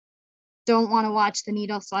hand. Don't want to watch the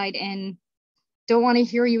needle slide in. Don't want to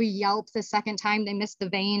hear you yelp the second time they miss the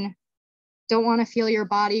vein. Don't want to feel your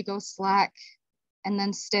body go slack and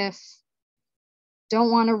then stiff.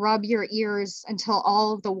 Don't want to rub your ears until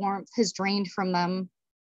all of the warmth has drained from them.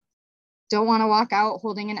 Don't want to walk out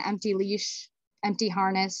holding an empty leash, empty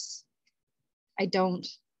harness. I don't.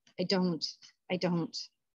 The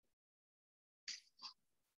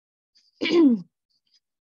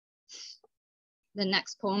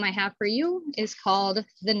next poem I have for you is called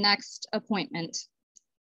The Next Appointment.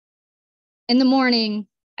 In the morning,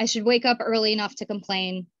 I should wake up early enough to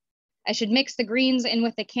complain. I should mix the greens in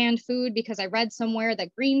with the canned food because I read somewhere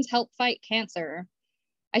that greens help fight cancer.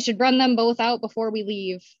 I should run them both out before we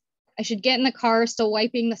leave. I should get in the car, still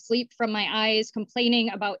wiping the sleep from my eyes, complaining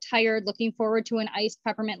about tired, looking forward to an iced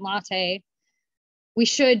peppermint latte. We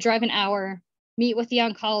should drive an hour, meet with the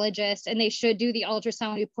oncologist, and they should do the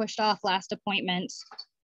ultrasound we pushed off last appointment.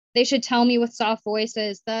 They should tell me with soft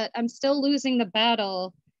voices that I'm still losing the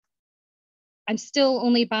battle. I'm still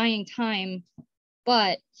only buying time,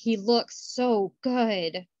 but he looks so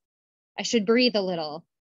good. I should breathe a little.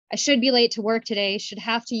 I should be late to work today, should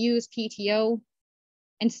have to use PTO.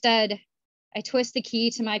 Instead, I twist the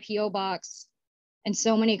key to my P.O. box, and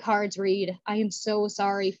so many cards read, I am so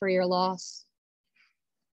sorry for your loss.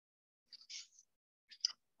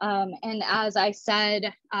 And as I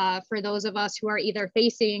said, for those of us who are either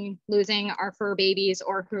facing losing our fur babies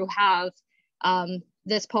or who have,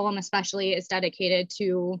 this poem especially is dedicated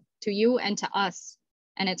to you and to us,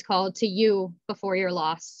 and it's called To You Before Your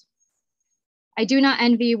Loss. I do not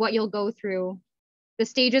envy what you'll go through, the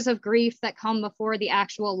stages of grief that come before the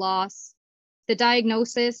actual loss, the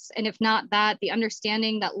diagnosis, and if not that, the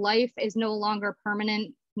understanding that life is no longer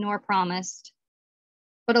permanent nor promised.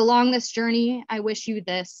 But along this journey, I wish you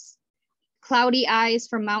this: cloudy eyes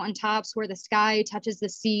from mountaintops where the sky touches the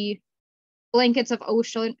sea, blankets of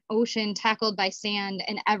ocean tackled by sand,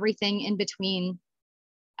 and everything in between.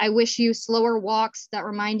 I wish you slower walks that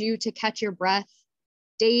remind you to catch your breath,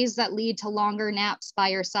 days that lead to longer naps by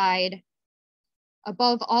your side.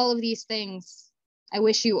 Above all of these things, I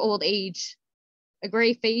wish you old age, a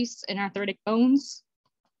gray face and arthritic bones,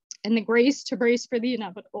 and the grace to brace for the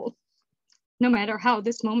inevitable, no matter how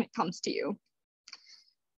this moment comes to you.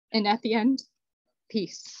 And at the end,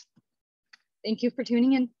 peace. Thank you for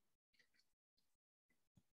tuning in.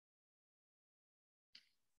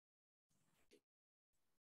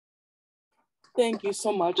 Thank you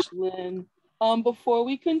so much, Lynn. Before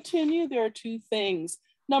we continue, there are 2 things.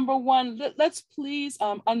 Number one, let's please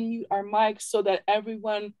unmute our mics so that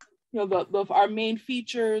everyone our main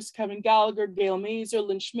features, Kevin Gallagher, Gail Mazur,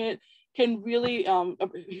 Lynne Schmidt, can really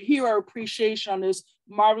hear our appreciation on this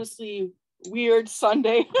marvelously weird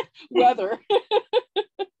Sunday weather.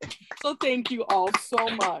 So thank you all so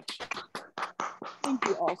much. Thank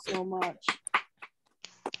you all so much.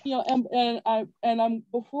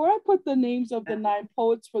 Before I put the names of the 9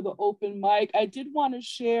 poets for the open mic, I did want to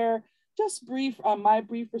share just my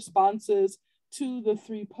brief responses to the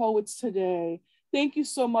 3 poets today. Thank you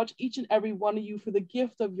so much, each and every one of you, for the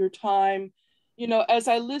gift of your time. As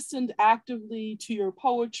I listened actively to your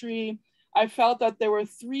poetry, I felt that there were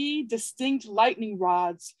 3 distinct lightning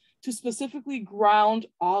rods to specifically ground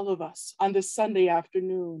all of us on this Sunday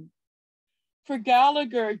afternoon. For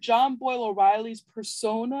Gallagher, John Boyle O'Reilly's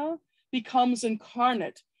persona becomes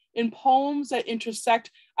incarnate in poems that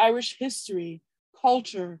intersect Irish history,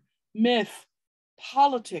 culture, myth,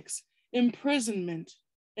 politics, imprisonment,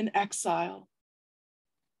 and exile.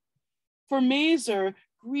 For Mazur,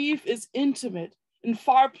 grief is intimate in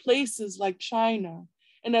far places like China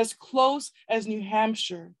and as close as New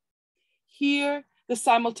Hampshire. Here, the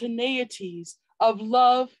simultaneities of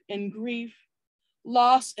love and grief,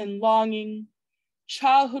 loss and longing,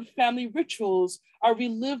 childhood family rituals are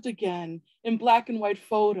relived again in Black and white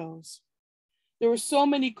photos. There were so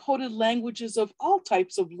many coded languages of all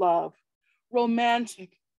types of love: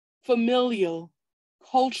 romantic, familial,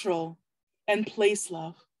 cultural, and place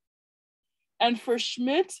love. And for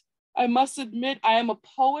Schmidt, I must admit I am a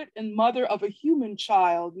poet and mother of a human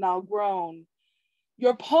child now grown.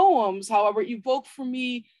 Your poems, however, evoke for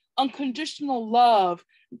me unconditional love,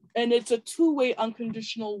 and it's a 2-way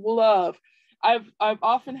unconditional love. I've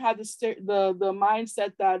often had the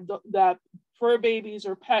mindset that fur babies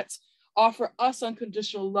or pets offer us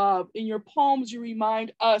unconditional love. In your poems, you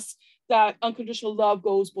remind us that unconditional love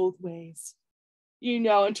goes both ways. In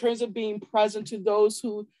terms of being present to those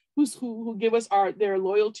who give us their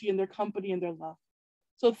loyalty and their company and their love.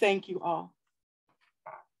 So thank you all.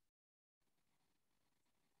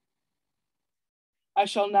 I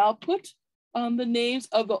shall now put the names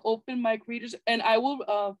of the open mic readers, and I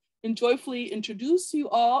will joyfully introduce you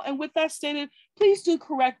all. And with that stated, please do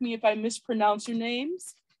correct me if I mispronounce your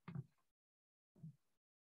names.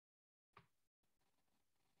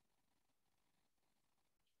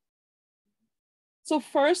 So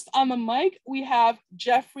first on the mic, we have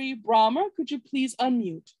Jeffrey Brommer. Could you please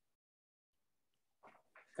unmute?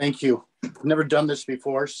 Thank you. I've never done this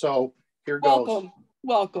before, so here goes. Welcome,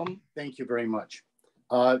 welcome. Thank you very much.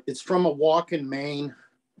 It's from a walk in Maine,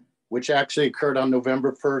 which actually occurred on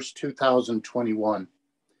November 1st, 2021.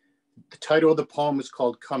 The title of the poem is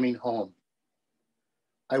called Coming Home.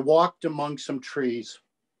 I walked among some trees.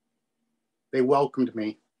 They welcomed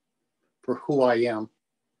me for who I am.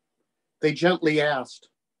 They gently asked,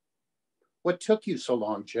 "What took you so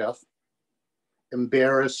long, Jeff?"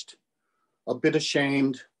 Embarrassed, a bit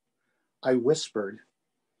ashamed, I whispered.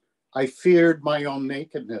 I feared my own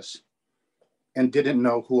nakedness and didn't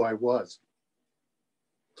know who I was.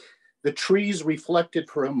 The trees reflected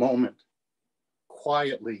for a moment,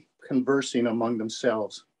 quietly conversing among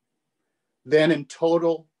themselves. Then in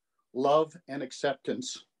total love and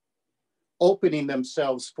acceptance, opening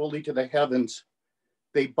themselves fully to the heavens,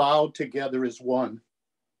 they bowed together as one,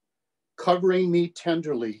 covering me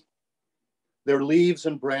tenderly. With their leaves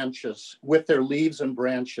and branches,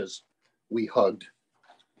 we hugged.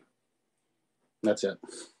 That's it.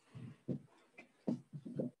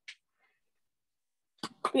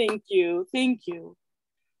 Thank you, thank you.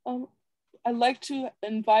 I'd like to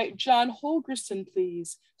invite John Holgerson,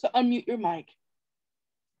 please, to unmute your mic.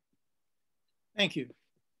 Thank you.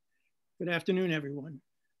 Good afternoon, everyone.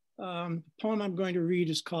 The poem I'm going to read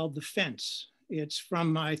is called The Fence. It's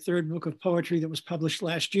from my 3rd book of poetry that was published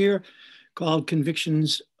last year, called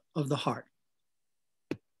Convictions of the Heart.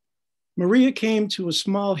 Maria came to a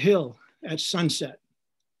small hill at sunset.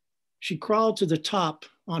 She crawled to the top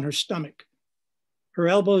on her stomach, her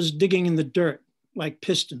elbows digging in the dirt like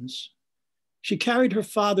pistons. She carried her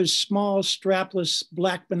father's small, strapless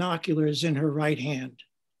black binoculars in her right hand.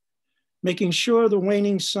 Making sure the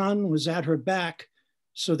waning sun was at her back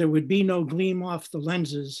so there would be no gleam off the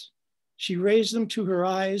lenses, she raised them to her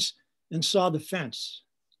eyes and saw the fence.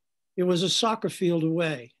 It was a soccer field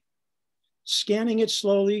away. Scanning it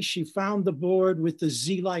slowly, she found the board with the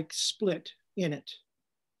Z-like split in it.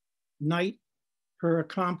 Night, her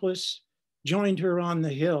accomplice, joined her on the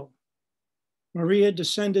hill. Maria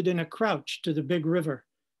descended in a crouch to the big river.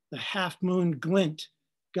 The half-moon glint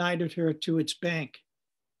guided her to its bank.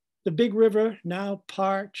 The big river, now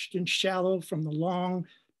parched and shallow from the long,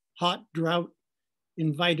 hot drought,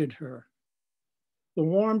 invited her. The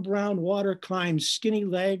warm brown water climbed skinny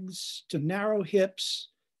legs to narrow hips,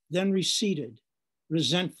 then receded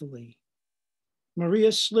resentfully.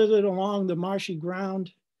 Maria slithered along the marshy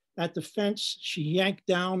ground. At the fence, she yanked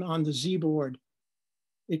down on the Z-board.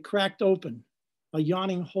 It cracked open. A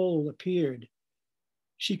yawning hole appeared.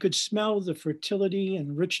 She could smell the fertility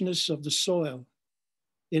and richness of the soil.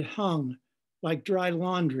 It hung like dry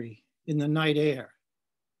laundry in the night air.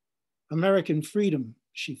 American freedom,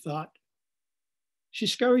 she thought. She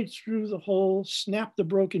scurried through the hole, snapped the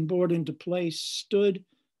broken board into place, stood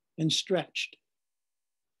and stretched.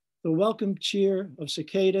 The welcome cheer of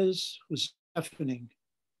cicadas was deafening.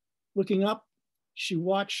 Looking up, she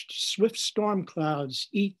watched swift storm clouds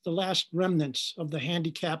eat the last remnants of the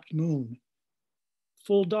handicapped moon.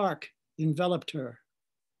 Full dark enveloped her.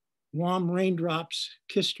 Warm raindrops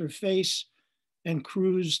kissed her face and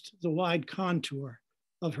cruised the wide contour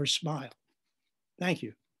of her smile. Thank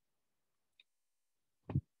you.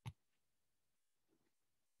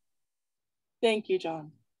 Thank you,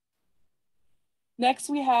 John. Next,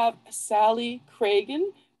 we have Sally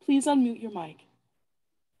Cragen. Please unmute your mic.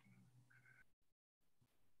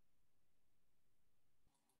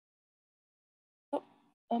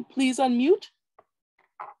 Please unmute.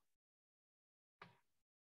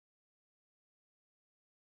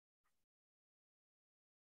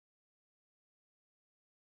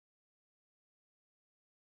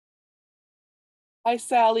 Hi,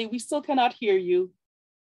 Sally. We still cannot hear you.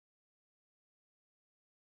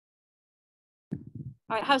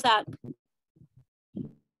 All right, how's that?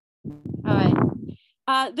 All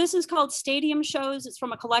right. This is called Stadium Shows. It's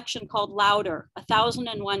from a collection called Louder,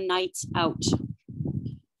 1001 Nights Out.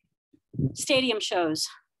 Stadium shows.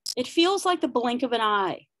 It feels like the blink of an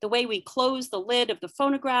eye, the way we close the lid of the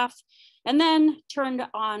phonograph and then turned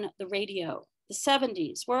on the radio. The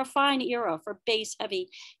 70s were a fine era for bass-heavy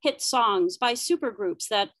hit songs by supergroups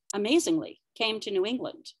that, amazingly, came to New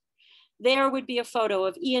England. There would be a photo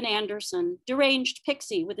of Ian Anderson, deranged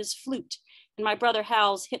pixie with his flute, and my brother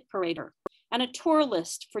Hal's hit parader, and a tour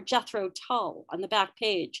list for Jethro Tull on the back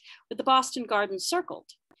page with the Boston Garden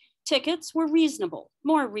circled. Tickets were reasonable,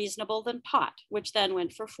 more reasonable than pot, which then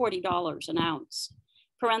went for $40 an ounce.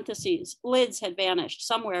 Parentheses, lids had vanished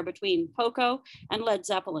somewhere between Poco and Led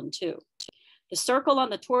Zeppelin too. The circle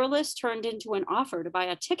on the tour list turned into an offer to buy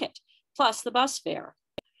a ticket, plus the bus fare.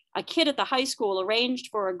 A kid at the high school arranged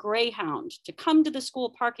for a Greyhound to come to the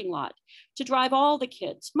school parking lot to drive all the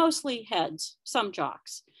kids, mostly heads, some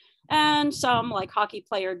jocks, and some like hockey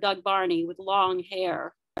player Doug Barney with long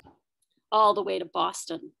hair, all the way to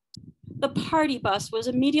Boston. The party bus was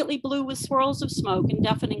immediately blue with swirls of smoke and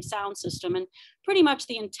deafening sound system, and pretty much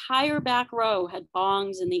the entire back row had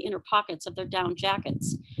bongs in the inner pockets of their down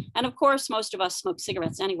jackets. And of course, most of us smoked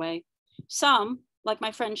cigarettes anyway. Some, like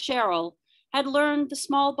my friend Cheryl, had learned the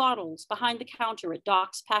small bottles behind the counter at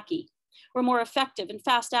Doc's Packy were more effective and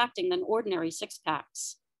fast-acting than ordinary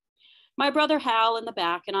six-packs. My brother Hal in the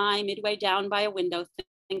back and I midway down by a window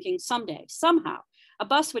thinking someday, somehow, a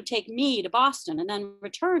bus would take me to Boston and then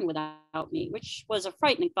return without me, which was a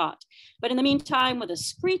frightening thought. But in the meantime, with a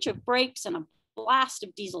screech of brakes and a blast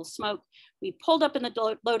of diesel smoke, we pulled up in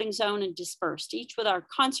the loading zone and dispersed, each with our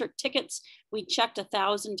concert tickets we checked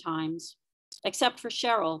 1,000 times, except for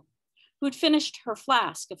Cheryl, who'd finished her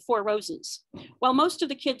flask of 4 Roses. While most of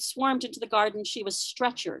the kids swarmed into the garden, she was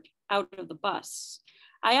stretchered out of the bus.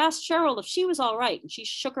 I asked Cheryl if she was all right, and she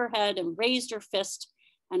shook her head and raised her fist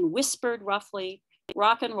and whispered roughly,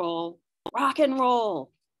 "Rock and roll, rock and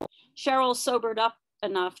roll." Cheryl sobered up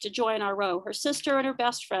enough to join our row. Her sister and her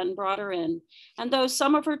best friend brought her in, and though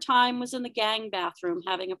some of her time was in the gang bathroom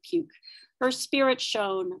having a puke, her spirit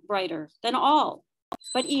shone brighter than all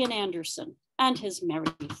but Ian Anderson and his merry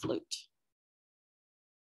flute.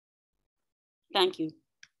 Thank you.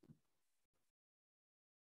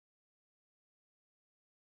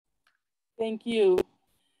 Thank you.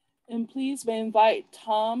 And please may I invite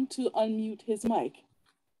Tom to unmute his mic.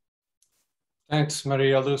 Thanks,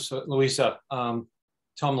 Maria Luisa.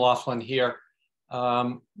 Tom Laughlin here.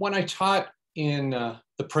 When I taught in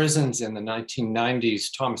the prisons in the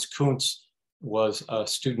 1990s, Thomas Kuntz was a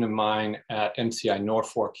student of mine at MCI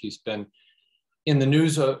Norfolk. He's been in the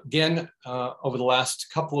news again over the last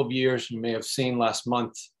couple of years. You may have seen last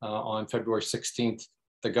month on February 16th,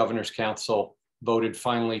 the Governor's Council voted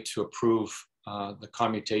finally to approve the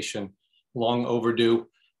commutation, long overdue,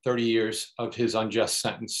 30 years of his unjust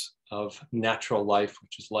sentence of natural life,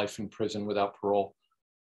 which is life in prison without parole.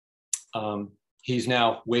 He's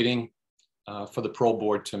now waiting for the parole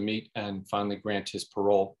board to meet and finally grant his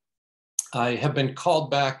parole. I have been called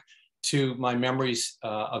back to my memories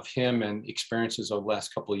of him and experiences of the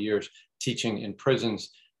last couple of years teaching in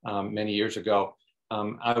prisons many years ago.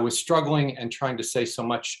 I was struggling and trying to say so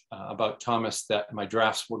much about Thomas that my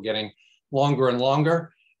drafts were getting longer and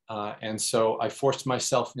longer. And so I forced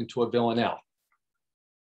myself into a villanelle.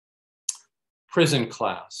 Prison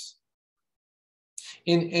class.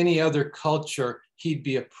 In any other culture, he'd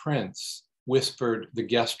be a prince, whispered the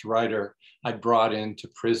guest writer I brought into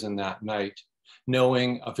prison that night,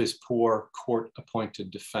 knowing of his poor court-appointed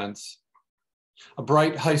defense. A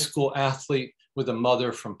bright high school athlete with a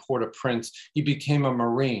mother from Port-au-Prince, he became a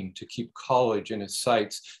Marine to keep college in his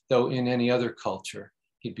sights, though in any other culture,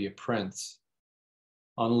 he'd be a prince.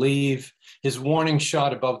 On leave, his warning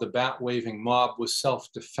shot above the bat-waving mob was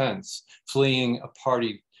self-defense, fleeing a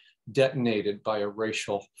party detonated by a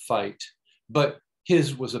racial fight. But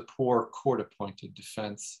his was a poor court-appointed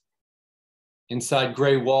defense. Inside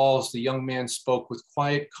gray walls, the young man spoke with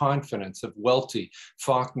quiet confidence of Welty,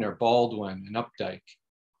 Faulkner, Baldwin, and Updike.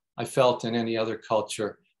 I felt in any other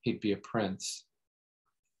culture, he'd be a prince.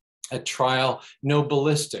 At trial, no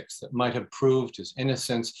ballistics that might have proved his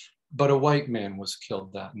innocence, but a white man was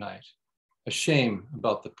killed that night. A shame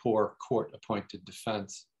about the poor court-appointed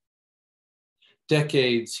defense.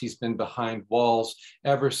 Decades he's been behind walls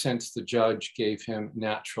ever since the judge gave him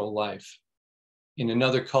natural life. In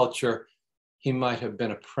another culture, he might have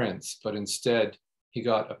been a prince, but instead he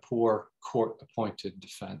got a poor court-appointed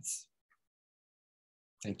defense.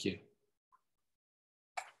 Thank you.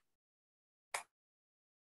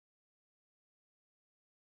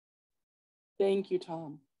 Thank you,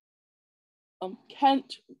 Tom.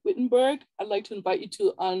 Kent Wittenberg, I'd like to invite you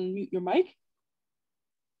to unmute your mic.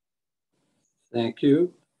 Thank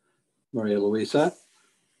you, Maria Luisa.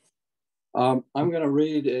 I'm going to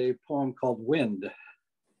read a poem called Wind.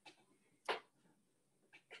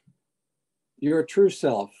 Your true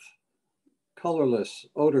self, colorless,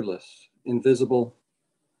 odorless, invisible.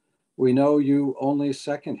 We know you only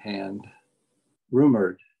secondhand,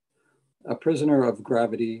 rumored, a prisoner of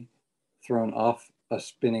gravity thrown off a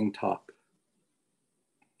spinning top.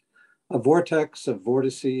 A vortex of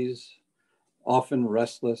vortices, often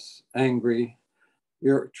restless, angry,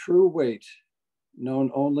 your true weight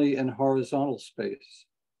known only in horizontal space.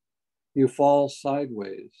 You fall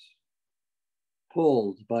sideways,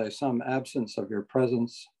 pulled by some absence of your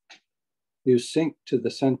presence. You sink to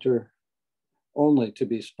the center, only to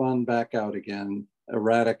be spun back out again,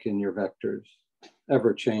 erratic in your vectors,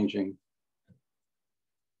 ever changing.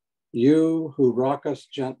 You who rock us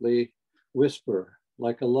gently, whisper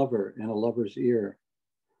like a lover in a lover's ear,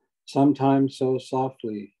 sometimes so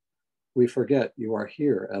softly we forget you are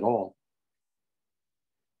here at all.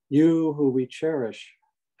 You who we cherish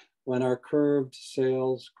when our curved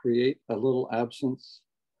sails create a little absence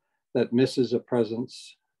that misses a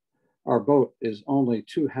presence. Our boat is only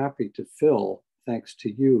too happy to fill thanks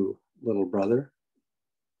to you, little brother.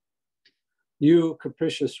 You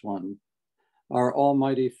capricious one, our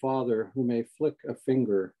almighty Father who may flick a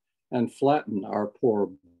finger and flatten our poor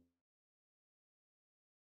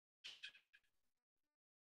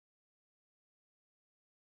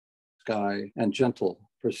sky and gentle,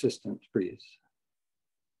 persistent breeze.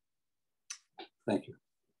 Thank you.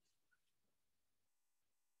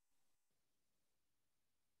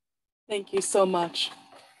 Thank you so much.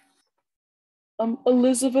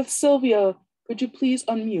 Elizabeth Sylvia, could you please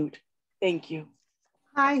unmute? Thank you.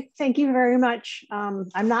 Hi, thank you very much. I'm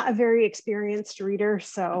not a very experienced reader,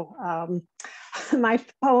 so my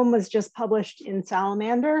poem was just published in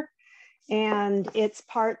Salamander, and it's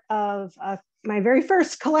part of my very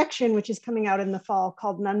first collection, which is coming out in the fall,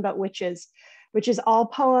 called None But Witches, which is all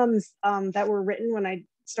poems that were written when I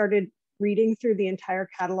started reading through the entire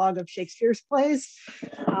catalog of Shakespeare's plays,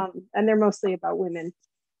 and they're mostly about women.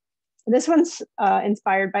 This one's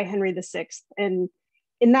inspired by Henry VI, and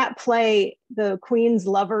in that play, the queen's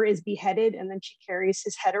lover is beheaded and then she carries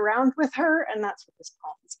his head around with her, and that's what this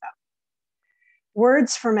poem is about.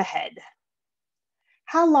 Words from a head.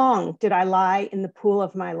 How long did I lie in the pool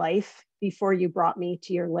of my life before you brought me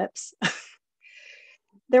to your lips?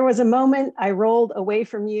 There was a moment I rolled away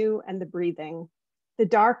from you and the breathing. The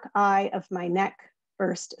dark eye of my neck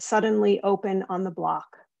burst suddenly open on the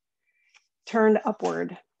block, turned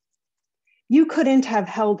upward. You couldn't have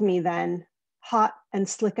held me then, hot and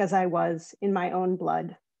slick as I was in my own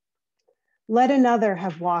blood. Let another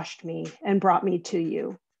have washed me and brought me to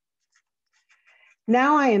you.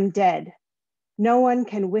 Now I am dead. No one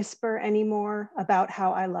can whisper anymore about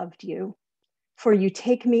how I loved you, for you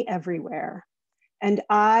take me everywhere, and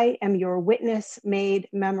I am your witness-made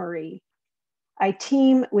memory. I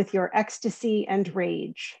teem with your ecstasy and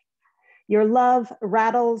rage. Your love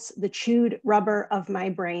rattles the chewed rubber of my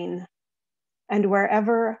brain. And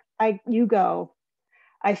wherever you go,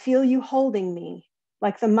 I feel you holding me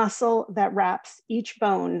like the muscle that wraps each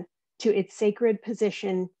bone to its sacred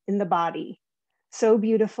position in the body, so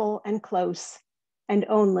beautiful and close, and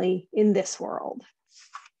only in this world.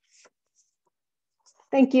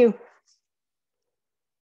 Thank you.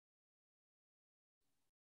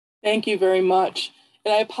 Thank you very much.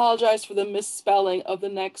 And I apologize for the misspelling of the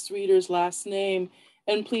next reader's last name.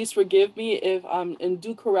 And please forgive me if and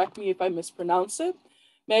do correct me if I mispronounce it.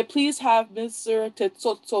 May I please have Mr.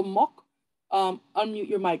 Tetsotsomok unmute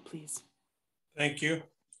your mic, please. Thank you.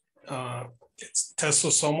 It's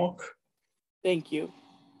Tesosomok. Thank you.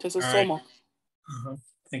 Tesosomok. Right.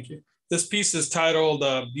 Thank you. This piece is titled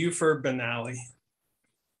Buford Benally.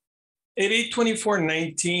 At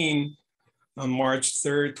 8/24/19, on March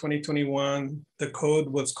 3rd, 2021, the code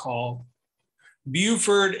was called.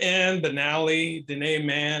 Buford and Benally, Dene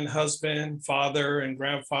man, husband, father, and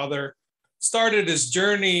grandfather, started his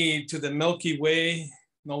journey to the Milky Way,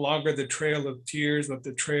 no longer the trail of tears, but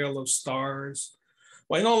the trail of stars.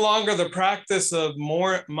 Why no longer the practice of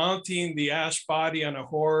mounting the ash body on a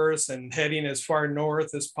horse and heading as far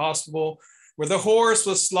north as possible, where the horse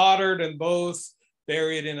was slaughtered and both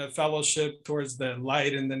buried in a fellowship towards the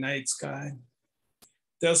light in the night sky.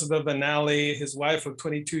 Desba Benally, his wife of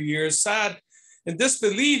 22 years, sat in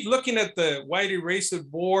disbelief looking at the white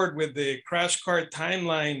erased board with the crash cart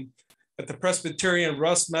timeline at the Presbyterian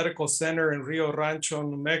Rust Medical Center in Rio Rancho,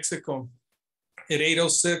 New Mexico. At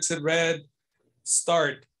 8:06, it read,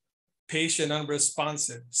 start, patient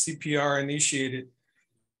unresponsive, CPR initiated.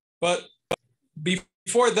 But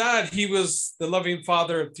before that, he was the loving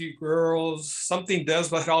father of 2 girls. Something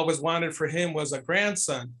Desba had always wanted for him was a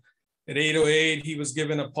grandson. At 8:08, he was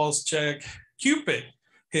given a pulse check. Cupid,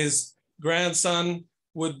 his grandson,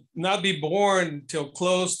 would not be born till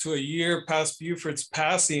close to a year past Buford's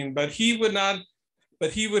passing, but he would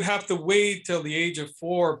have to wait till the age of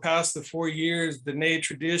 4, past the 4 years, the Dene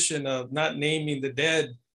tradition of not naming the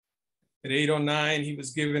dead. At 8:09, he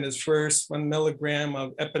was given his first 1 milligram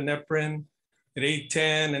of epinephrine. At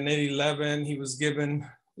 8:10 and 8:11, he was given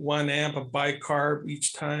 1 amp of bicarb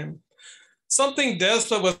each time. Something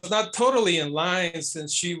Desba was not totally in line,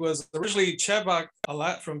 since she was originally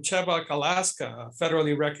from Chebok, Alaska, a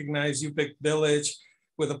federally recognized Yupik village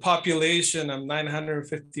with a population of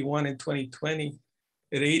 951 in 2020.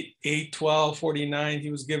 At 8/12/49,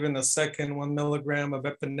 he was given a second 1 milligram of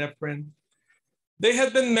epinephrine. They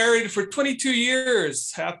had been married for 22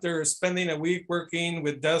 years. After spending a week working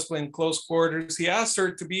with Desba in close quarters, he asked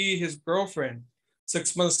her to be his girlfriend.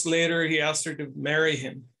 6 months later, he asked her to marry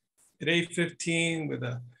him. At 8:15, with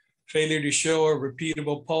a failure to show a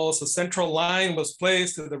repeatable pulse, a central line was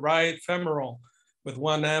placed to the right femoral with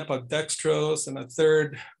 1 amp of dextrose and a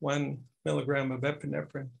third 1 milligram of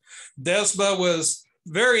epinephrine. Desba was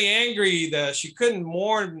very angry that she couldn't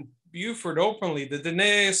mourn Buford openly. The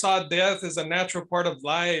Dene saw death as a natural part of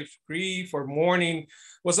life. Grief or mourning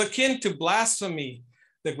was akin to blasphemy.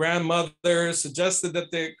 The grandmother suggested that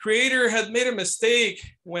the creator had made a mistake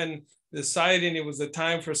when deciding it was the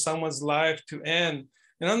time for someone's life to end.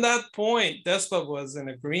 And on that point, Desba was in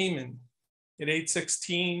agreement. At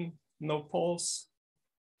 8:16, no pulse.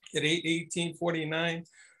 At 8:18:49,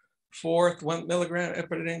 fourth 1 milligram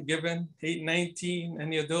epinephrine given. 8:19,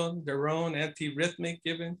 aniodone, Daron, antiarrhythmic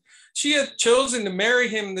given. She had chosen to marry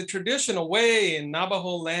him in the traditional way in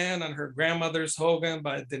Navajo land on her grandmother's hogan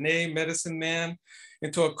by a Dene medicine man,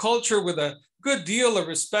 into a culture with a good deal of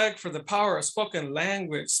respect for the power of spoken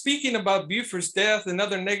language. Speaking about Buford's death and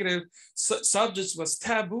other negative subjects was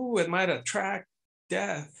taboo and might attract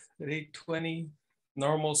death. At 8:20,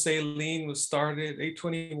 normal saline was started.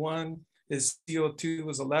 8:21, his CO2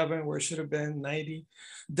 was 11, where it should have been 90.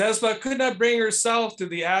 Desba could not bring herself to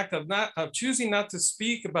the act of choosing not to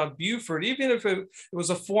speak about Buford, even if it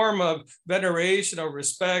was a form of veneration or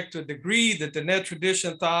respect, to a degree that the Dene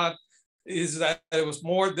tradition thought is that it was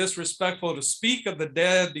more disrespectful to speak of the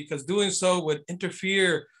dead because doing so would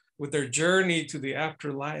interfere with their journey to the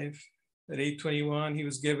afterlife. At 8:21, he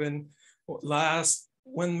was given last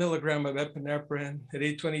 1 milligram of epinephrine. At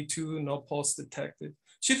 8:22, no pulse detected.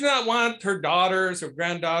 She did not want her daughters or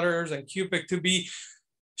granddaughters and Cupid to be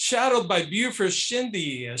shadowed by Buford's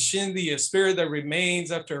Shindi, a spirit that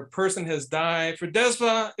remains after a person has died. For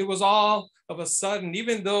Desba, it was all of a sudden.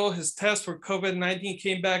 Even though his test for COVID-19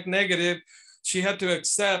 came back negative, she had to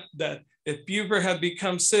accept that if Buford had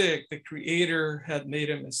become sick, the creator had made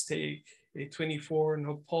a mistake. 8:24,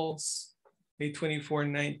 no pulse.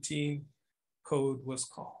 8:24:19, code was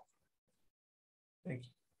called. Thank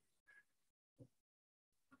you.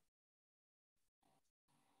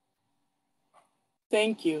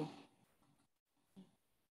 Thank you.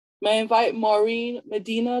 May I invite Maureen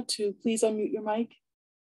Medina to please unmute your mic?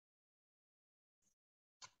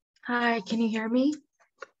 Hi, can you hear me?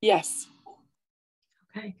 Yes.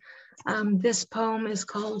 Okay. This poem is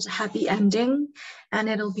called Happy Ending, and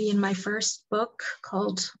it'll be in my first book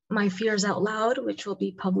called My Fears Out Loud, which will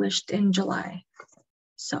be published in July.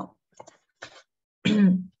 So,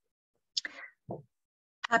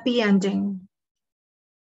 happy ending.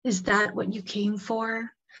 Is that what you came for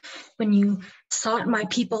when you sought my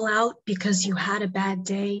people out because you had a bad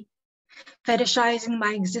day? Fetishizing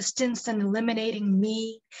my existence and eliminating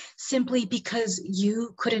me simply because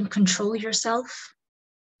you couldn't control yourself?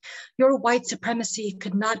 Your white supremacy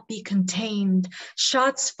could not be contained.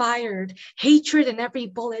 Shots fired, hatred in every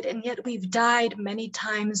bullet, and yet we've died many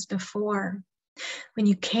times before. When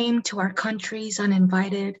you came to our countries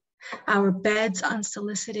uninvited, our beds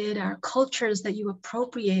unsolicited, our cultures that you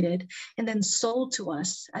appropriated and then sold to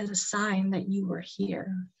us as a sign that you were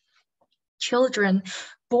here. Children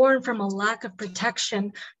born from a lack of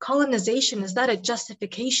protection, colonization, is that a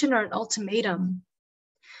justification or an ultimatum?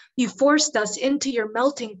 You forced us into your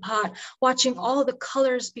melting pot, watching all the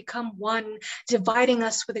colors become one, dividing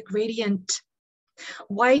us with a gradient.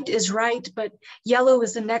 White is right, but yellow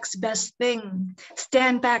is the next best thing.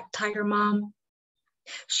 Stand back, Tiger Mom.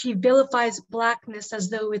 She vilifies blackness as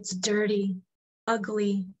though it's dirty,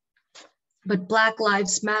 ugly. But Black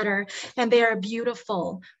lives matter, and they are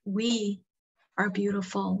beautiful. We are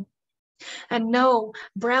beautiful. And no,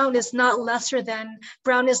 brown is not lesser than,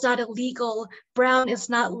 brown is not illegal, brown is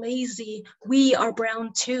not lazy. We are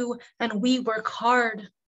brown too, and we work hard.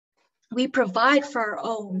 We provide for our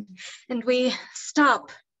own, and we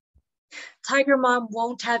stop. Tiger Mom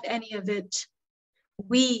won't have any of it.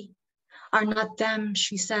 We are not them,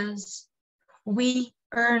 she says. We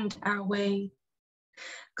earned our way.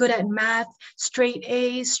 Good at math, straight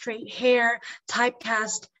A's, straight hair,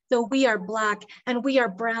 typecast, though we are Black and we are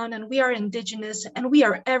brown and we are indigenous and we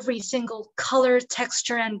are every single color,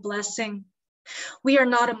 texture, and blessing. We are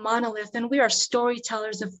not a monolith and we are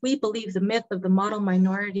storytellers if we believe the myth of the model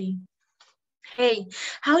minority. Hey,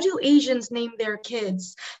 how do Asians name their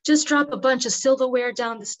kids? Just drop a bunch of silverware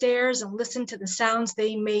down the stairs and listen to the sounds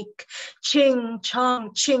they make. Ching,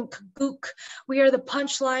 chong, chink, gook. We are the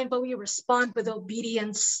punchline, but we respond with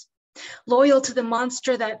obedience. Loyal to the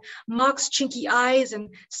monster that mocks chinky eyes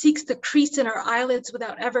and seeks the crease in our eyelids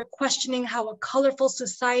without ever questioning how a colorful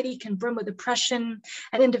society can brim with oppression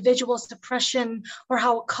and individual suppression, or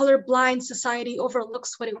how a colorblind society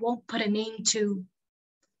overlooks what it won't put a name to.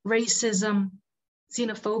 Racism,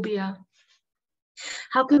 xenophobia.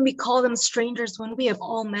 How can we call them strangers when we have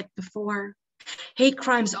all met before? Hate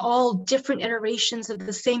crimes, all different iterations of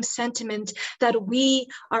the same sentiment that we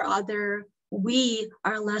are other, we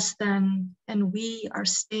are less than, and we are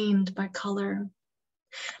stained by color.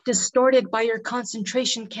 Distorted by your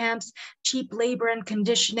concentration camps, cheap labor and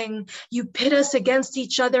conditioning, you pit us against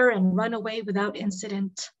each other and run away without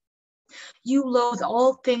incident. You loathe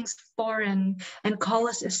all things foreign and call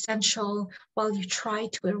us essential while you try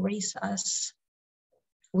to erase us.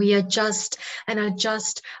 We adjust and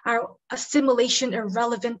adjust, our assimilation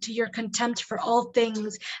irrelevant to your contempt for all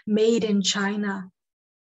things made in China.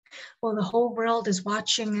 Well, the whole world is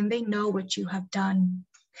watching and they know what you have done.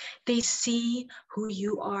 They see who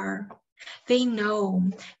you are. They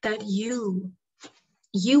know that you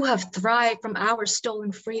have thrived from our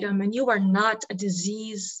stolen freedom, and you are not a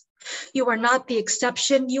disease. You are not the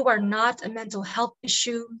exception. You are not a mental health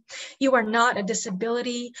issue. You are not a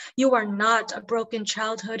disability. You are not a broken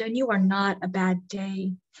childhood, and you are not a bad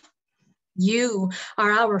day. You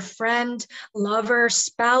are our friend, lover,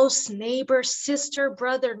 spouse, neighbor, sister,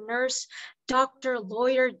 brother, nurse, doctor,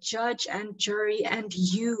 lawyer, judge, and jury, and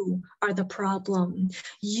you are the problem.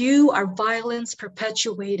 You are violence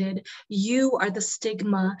perpetuated. You are the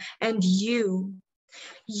stigma, and you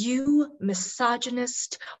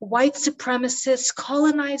misogynist, white supremacist,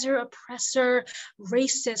 colonizer, oppressor,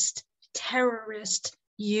 racist, terrorist,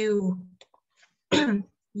 you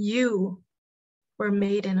were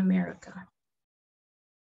made in America.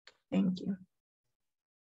 Thank you.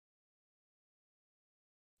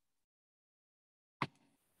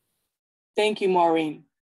 Thank you, Maureen.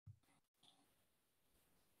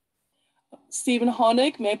 Stephen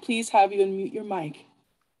Honig, may I please have you unmute your mic?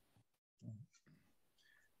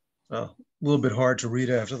 A little bit hard to read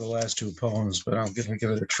after the last two poems, but I'm going to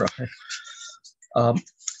give it a try.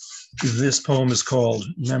 This poem is called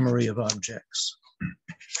Memory of Objects.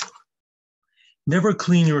 Never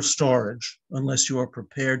clean your storage unless you are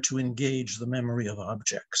prepared to engage the memory of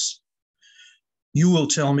objects. You will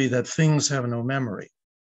tell me that things have no memory.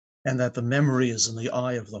 and that the memory is in the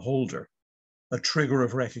eye of the holder, a trigger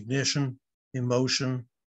of recognition, emotion,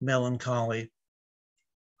 melancholy,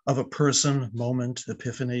 of a person, moment,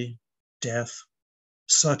 epiphany, death.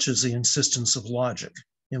 Such is the insistence of logic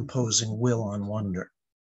imposing will on wonder.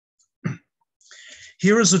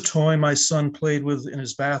 Here is a toy my son played with in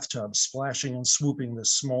his bathtub, splashing and swooping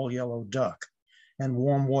this small yellow duck, and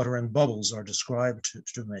warm water and bubbles are described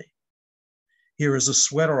to me. Here is a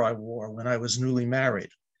sweater I wore when I was newly married,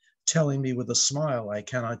 telling me with a smile I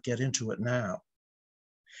cannot get into it now.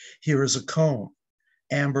 Here is a comb,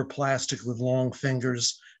 amber plastic with long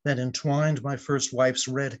fingers that entwined my first wife's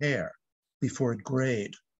red hair before it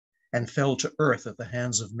grayed and fell to earth at the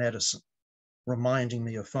hands of medicine, reminding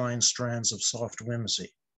me of fine strands of soft whimsy.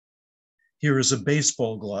 Here is a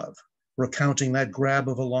baseball glove, recounting that grab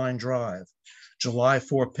of a line drive, July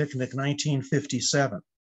 4 picnic 1957,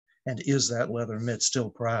 and is that leather mitt still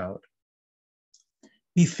proud?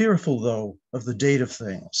 Be fearful, though, of the date of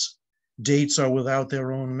things. Dates are without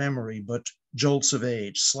their own memory, but jolts of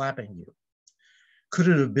age slapping you. Could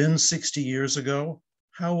it have been 60 years ago?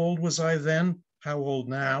 How old was I then? How old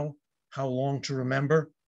now? How long to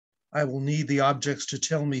remember? I will need the objects to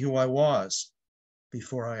tell me who I was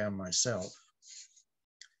before I am myself.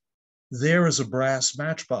 There is a brass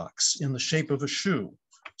matchbox in the shape of a shoe,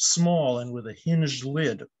 small and with a hinged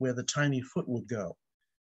lid where the tiny foot would go.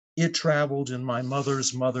 It traveled in my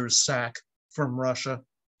mother's sack from Russia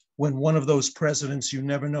when one of those presidents you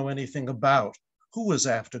never know anything about. Who was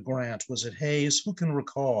after Grant? Was it Hayes? Who can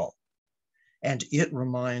recall? And it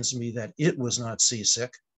reminds me that it was not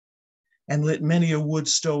seasick and lit many a wood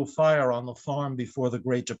stove fire on the farm before the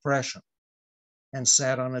Great Depression, and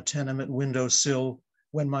sat on a tenement windowsill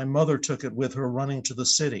when my mother took it with her running to the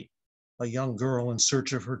city, a young girl in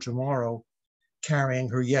search of her tomorrow, carrying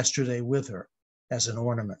her yesterday with her as an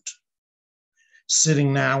ornament.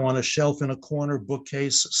 Sitting now on a shelf in a corner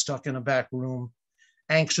bookcase stuck in a back room,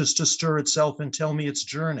 anxious to stir itself and tell me its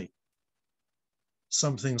journey.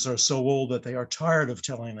 Some things are so old that they are tired of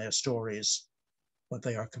telling their stories, but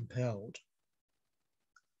they are compelled.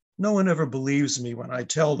 No one ever believes me when I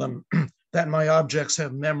tell them that my objects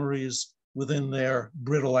have memories within their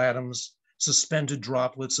brittle atoms, suspended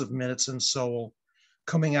droplets of minutes and soul,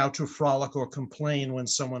 coming out to frolic or complain when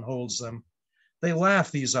someone holds them. They laugh,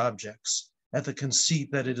 these objects, at the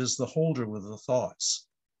conceit that it is the holder with the thoughts.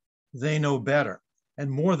 They know better, and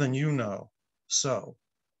more than you know, so.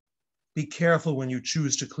 Be careful when you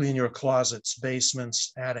choose to clean your closets,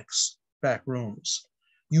 basements, attics, back rooms.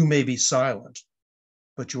 You may be silent,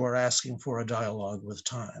 but you are asking for a dialogue with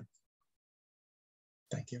time.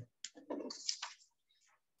 Thank you.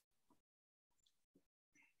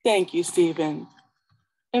 Thank you, Stephen.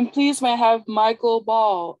 And please, may I have Michael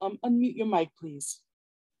Ball unmute your mic, please.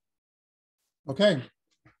 Okay.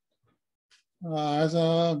 As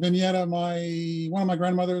a vignette of one of my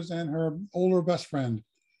grandmothers and her older best friend,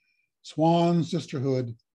 Swan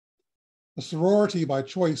Sisterhood, a sorority by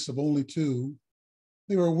choice of only two.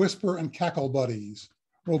 They were whisper and cackle buddies,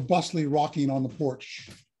 robustly rocking on the porch,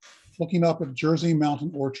 looking up at Jersey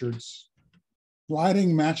mountain orchards,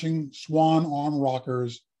 riding matching swan arm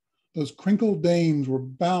rockers. Those crinkled dames were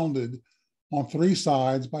bounded on three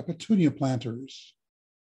sides by petunia planters.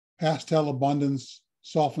 Pastel abundance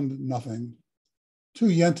softened nothing. Two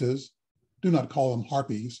yentas, do not call them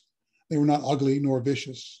harpies. They were not ugly nor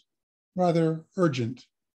vicious, rather urgent.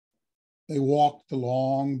 They walked the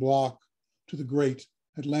long block to the great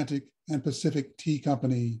Atlantic and Pacific Tea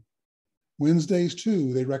Company. Wednesdays,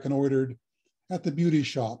 too, they reconnoitered at the beauty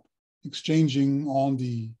shop, exchanging on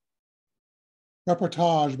the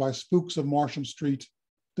reportage by spooks of Marshall Street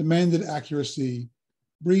demanded accuracy.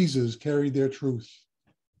 Breezes carried their truth.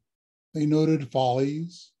 They noted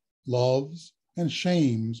follies, loves, and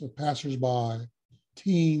shames of passersby,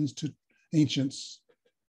 teens to ancients.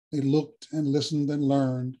 They looked and listened and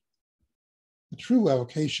learned. The true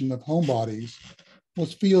avocation of homebodies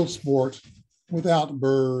was field sport without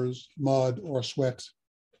burrs, mud, or sweat.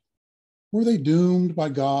 Were they doomed by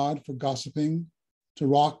God for gossiping to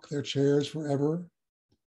rock their chairs forever?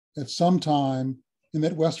 At some time in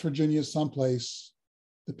that West Virginia someplace,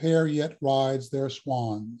 the pair yet rides their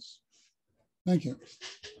swans. Thank you.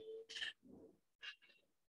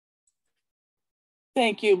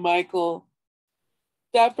 Thank you, Michael.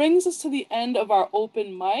 That brings us to the end of our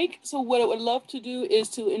open mic. So what I would love to do is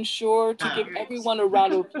to ensure to give everyone a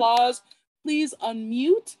round of applause. Please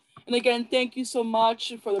unmute. And again, thank you so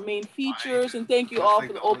much for the main features, and thank you all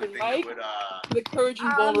for the open mic, for the courage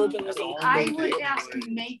and vulnerability. I would ask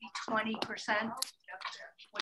maybe 20%.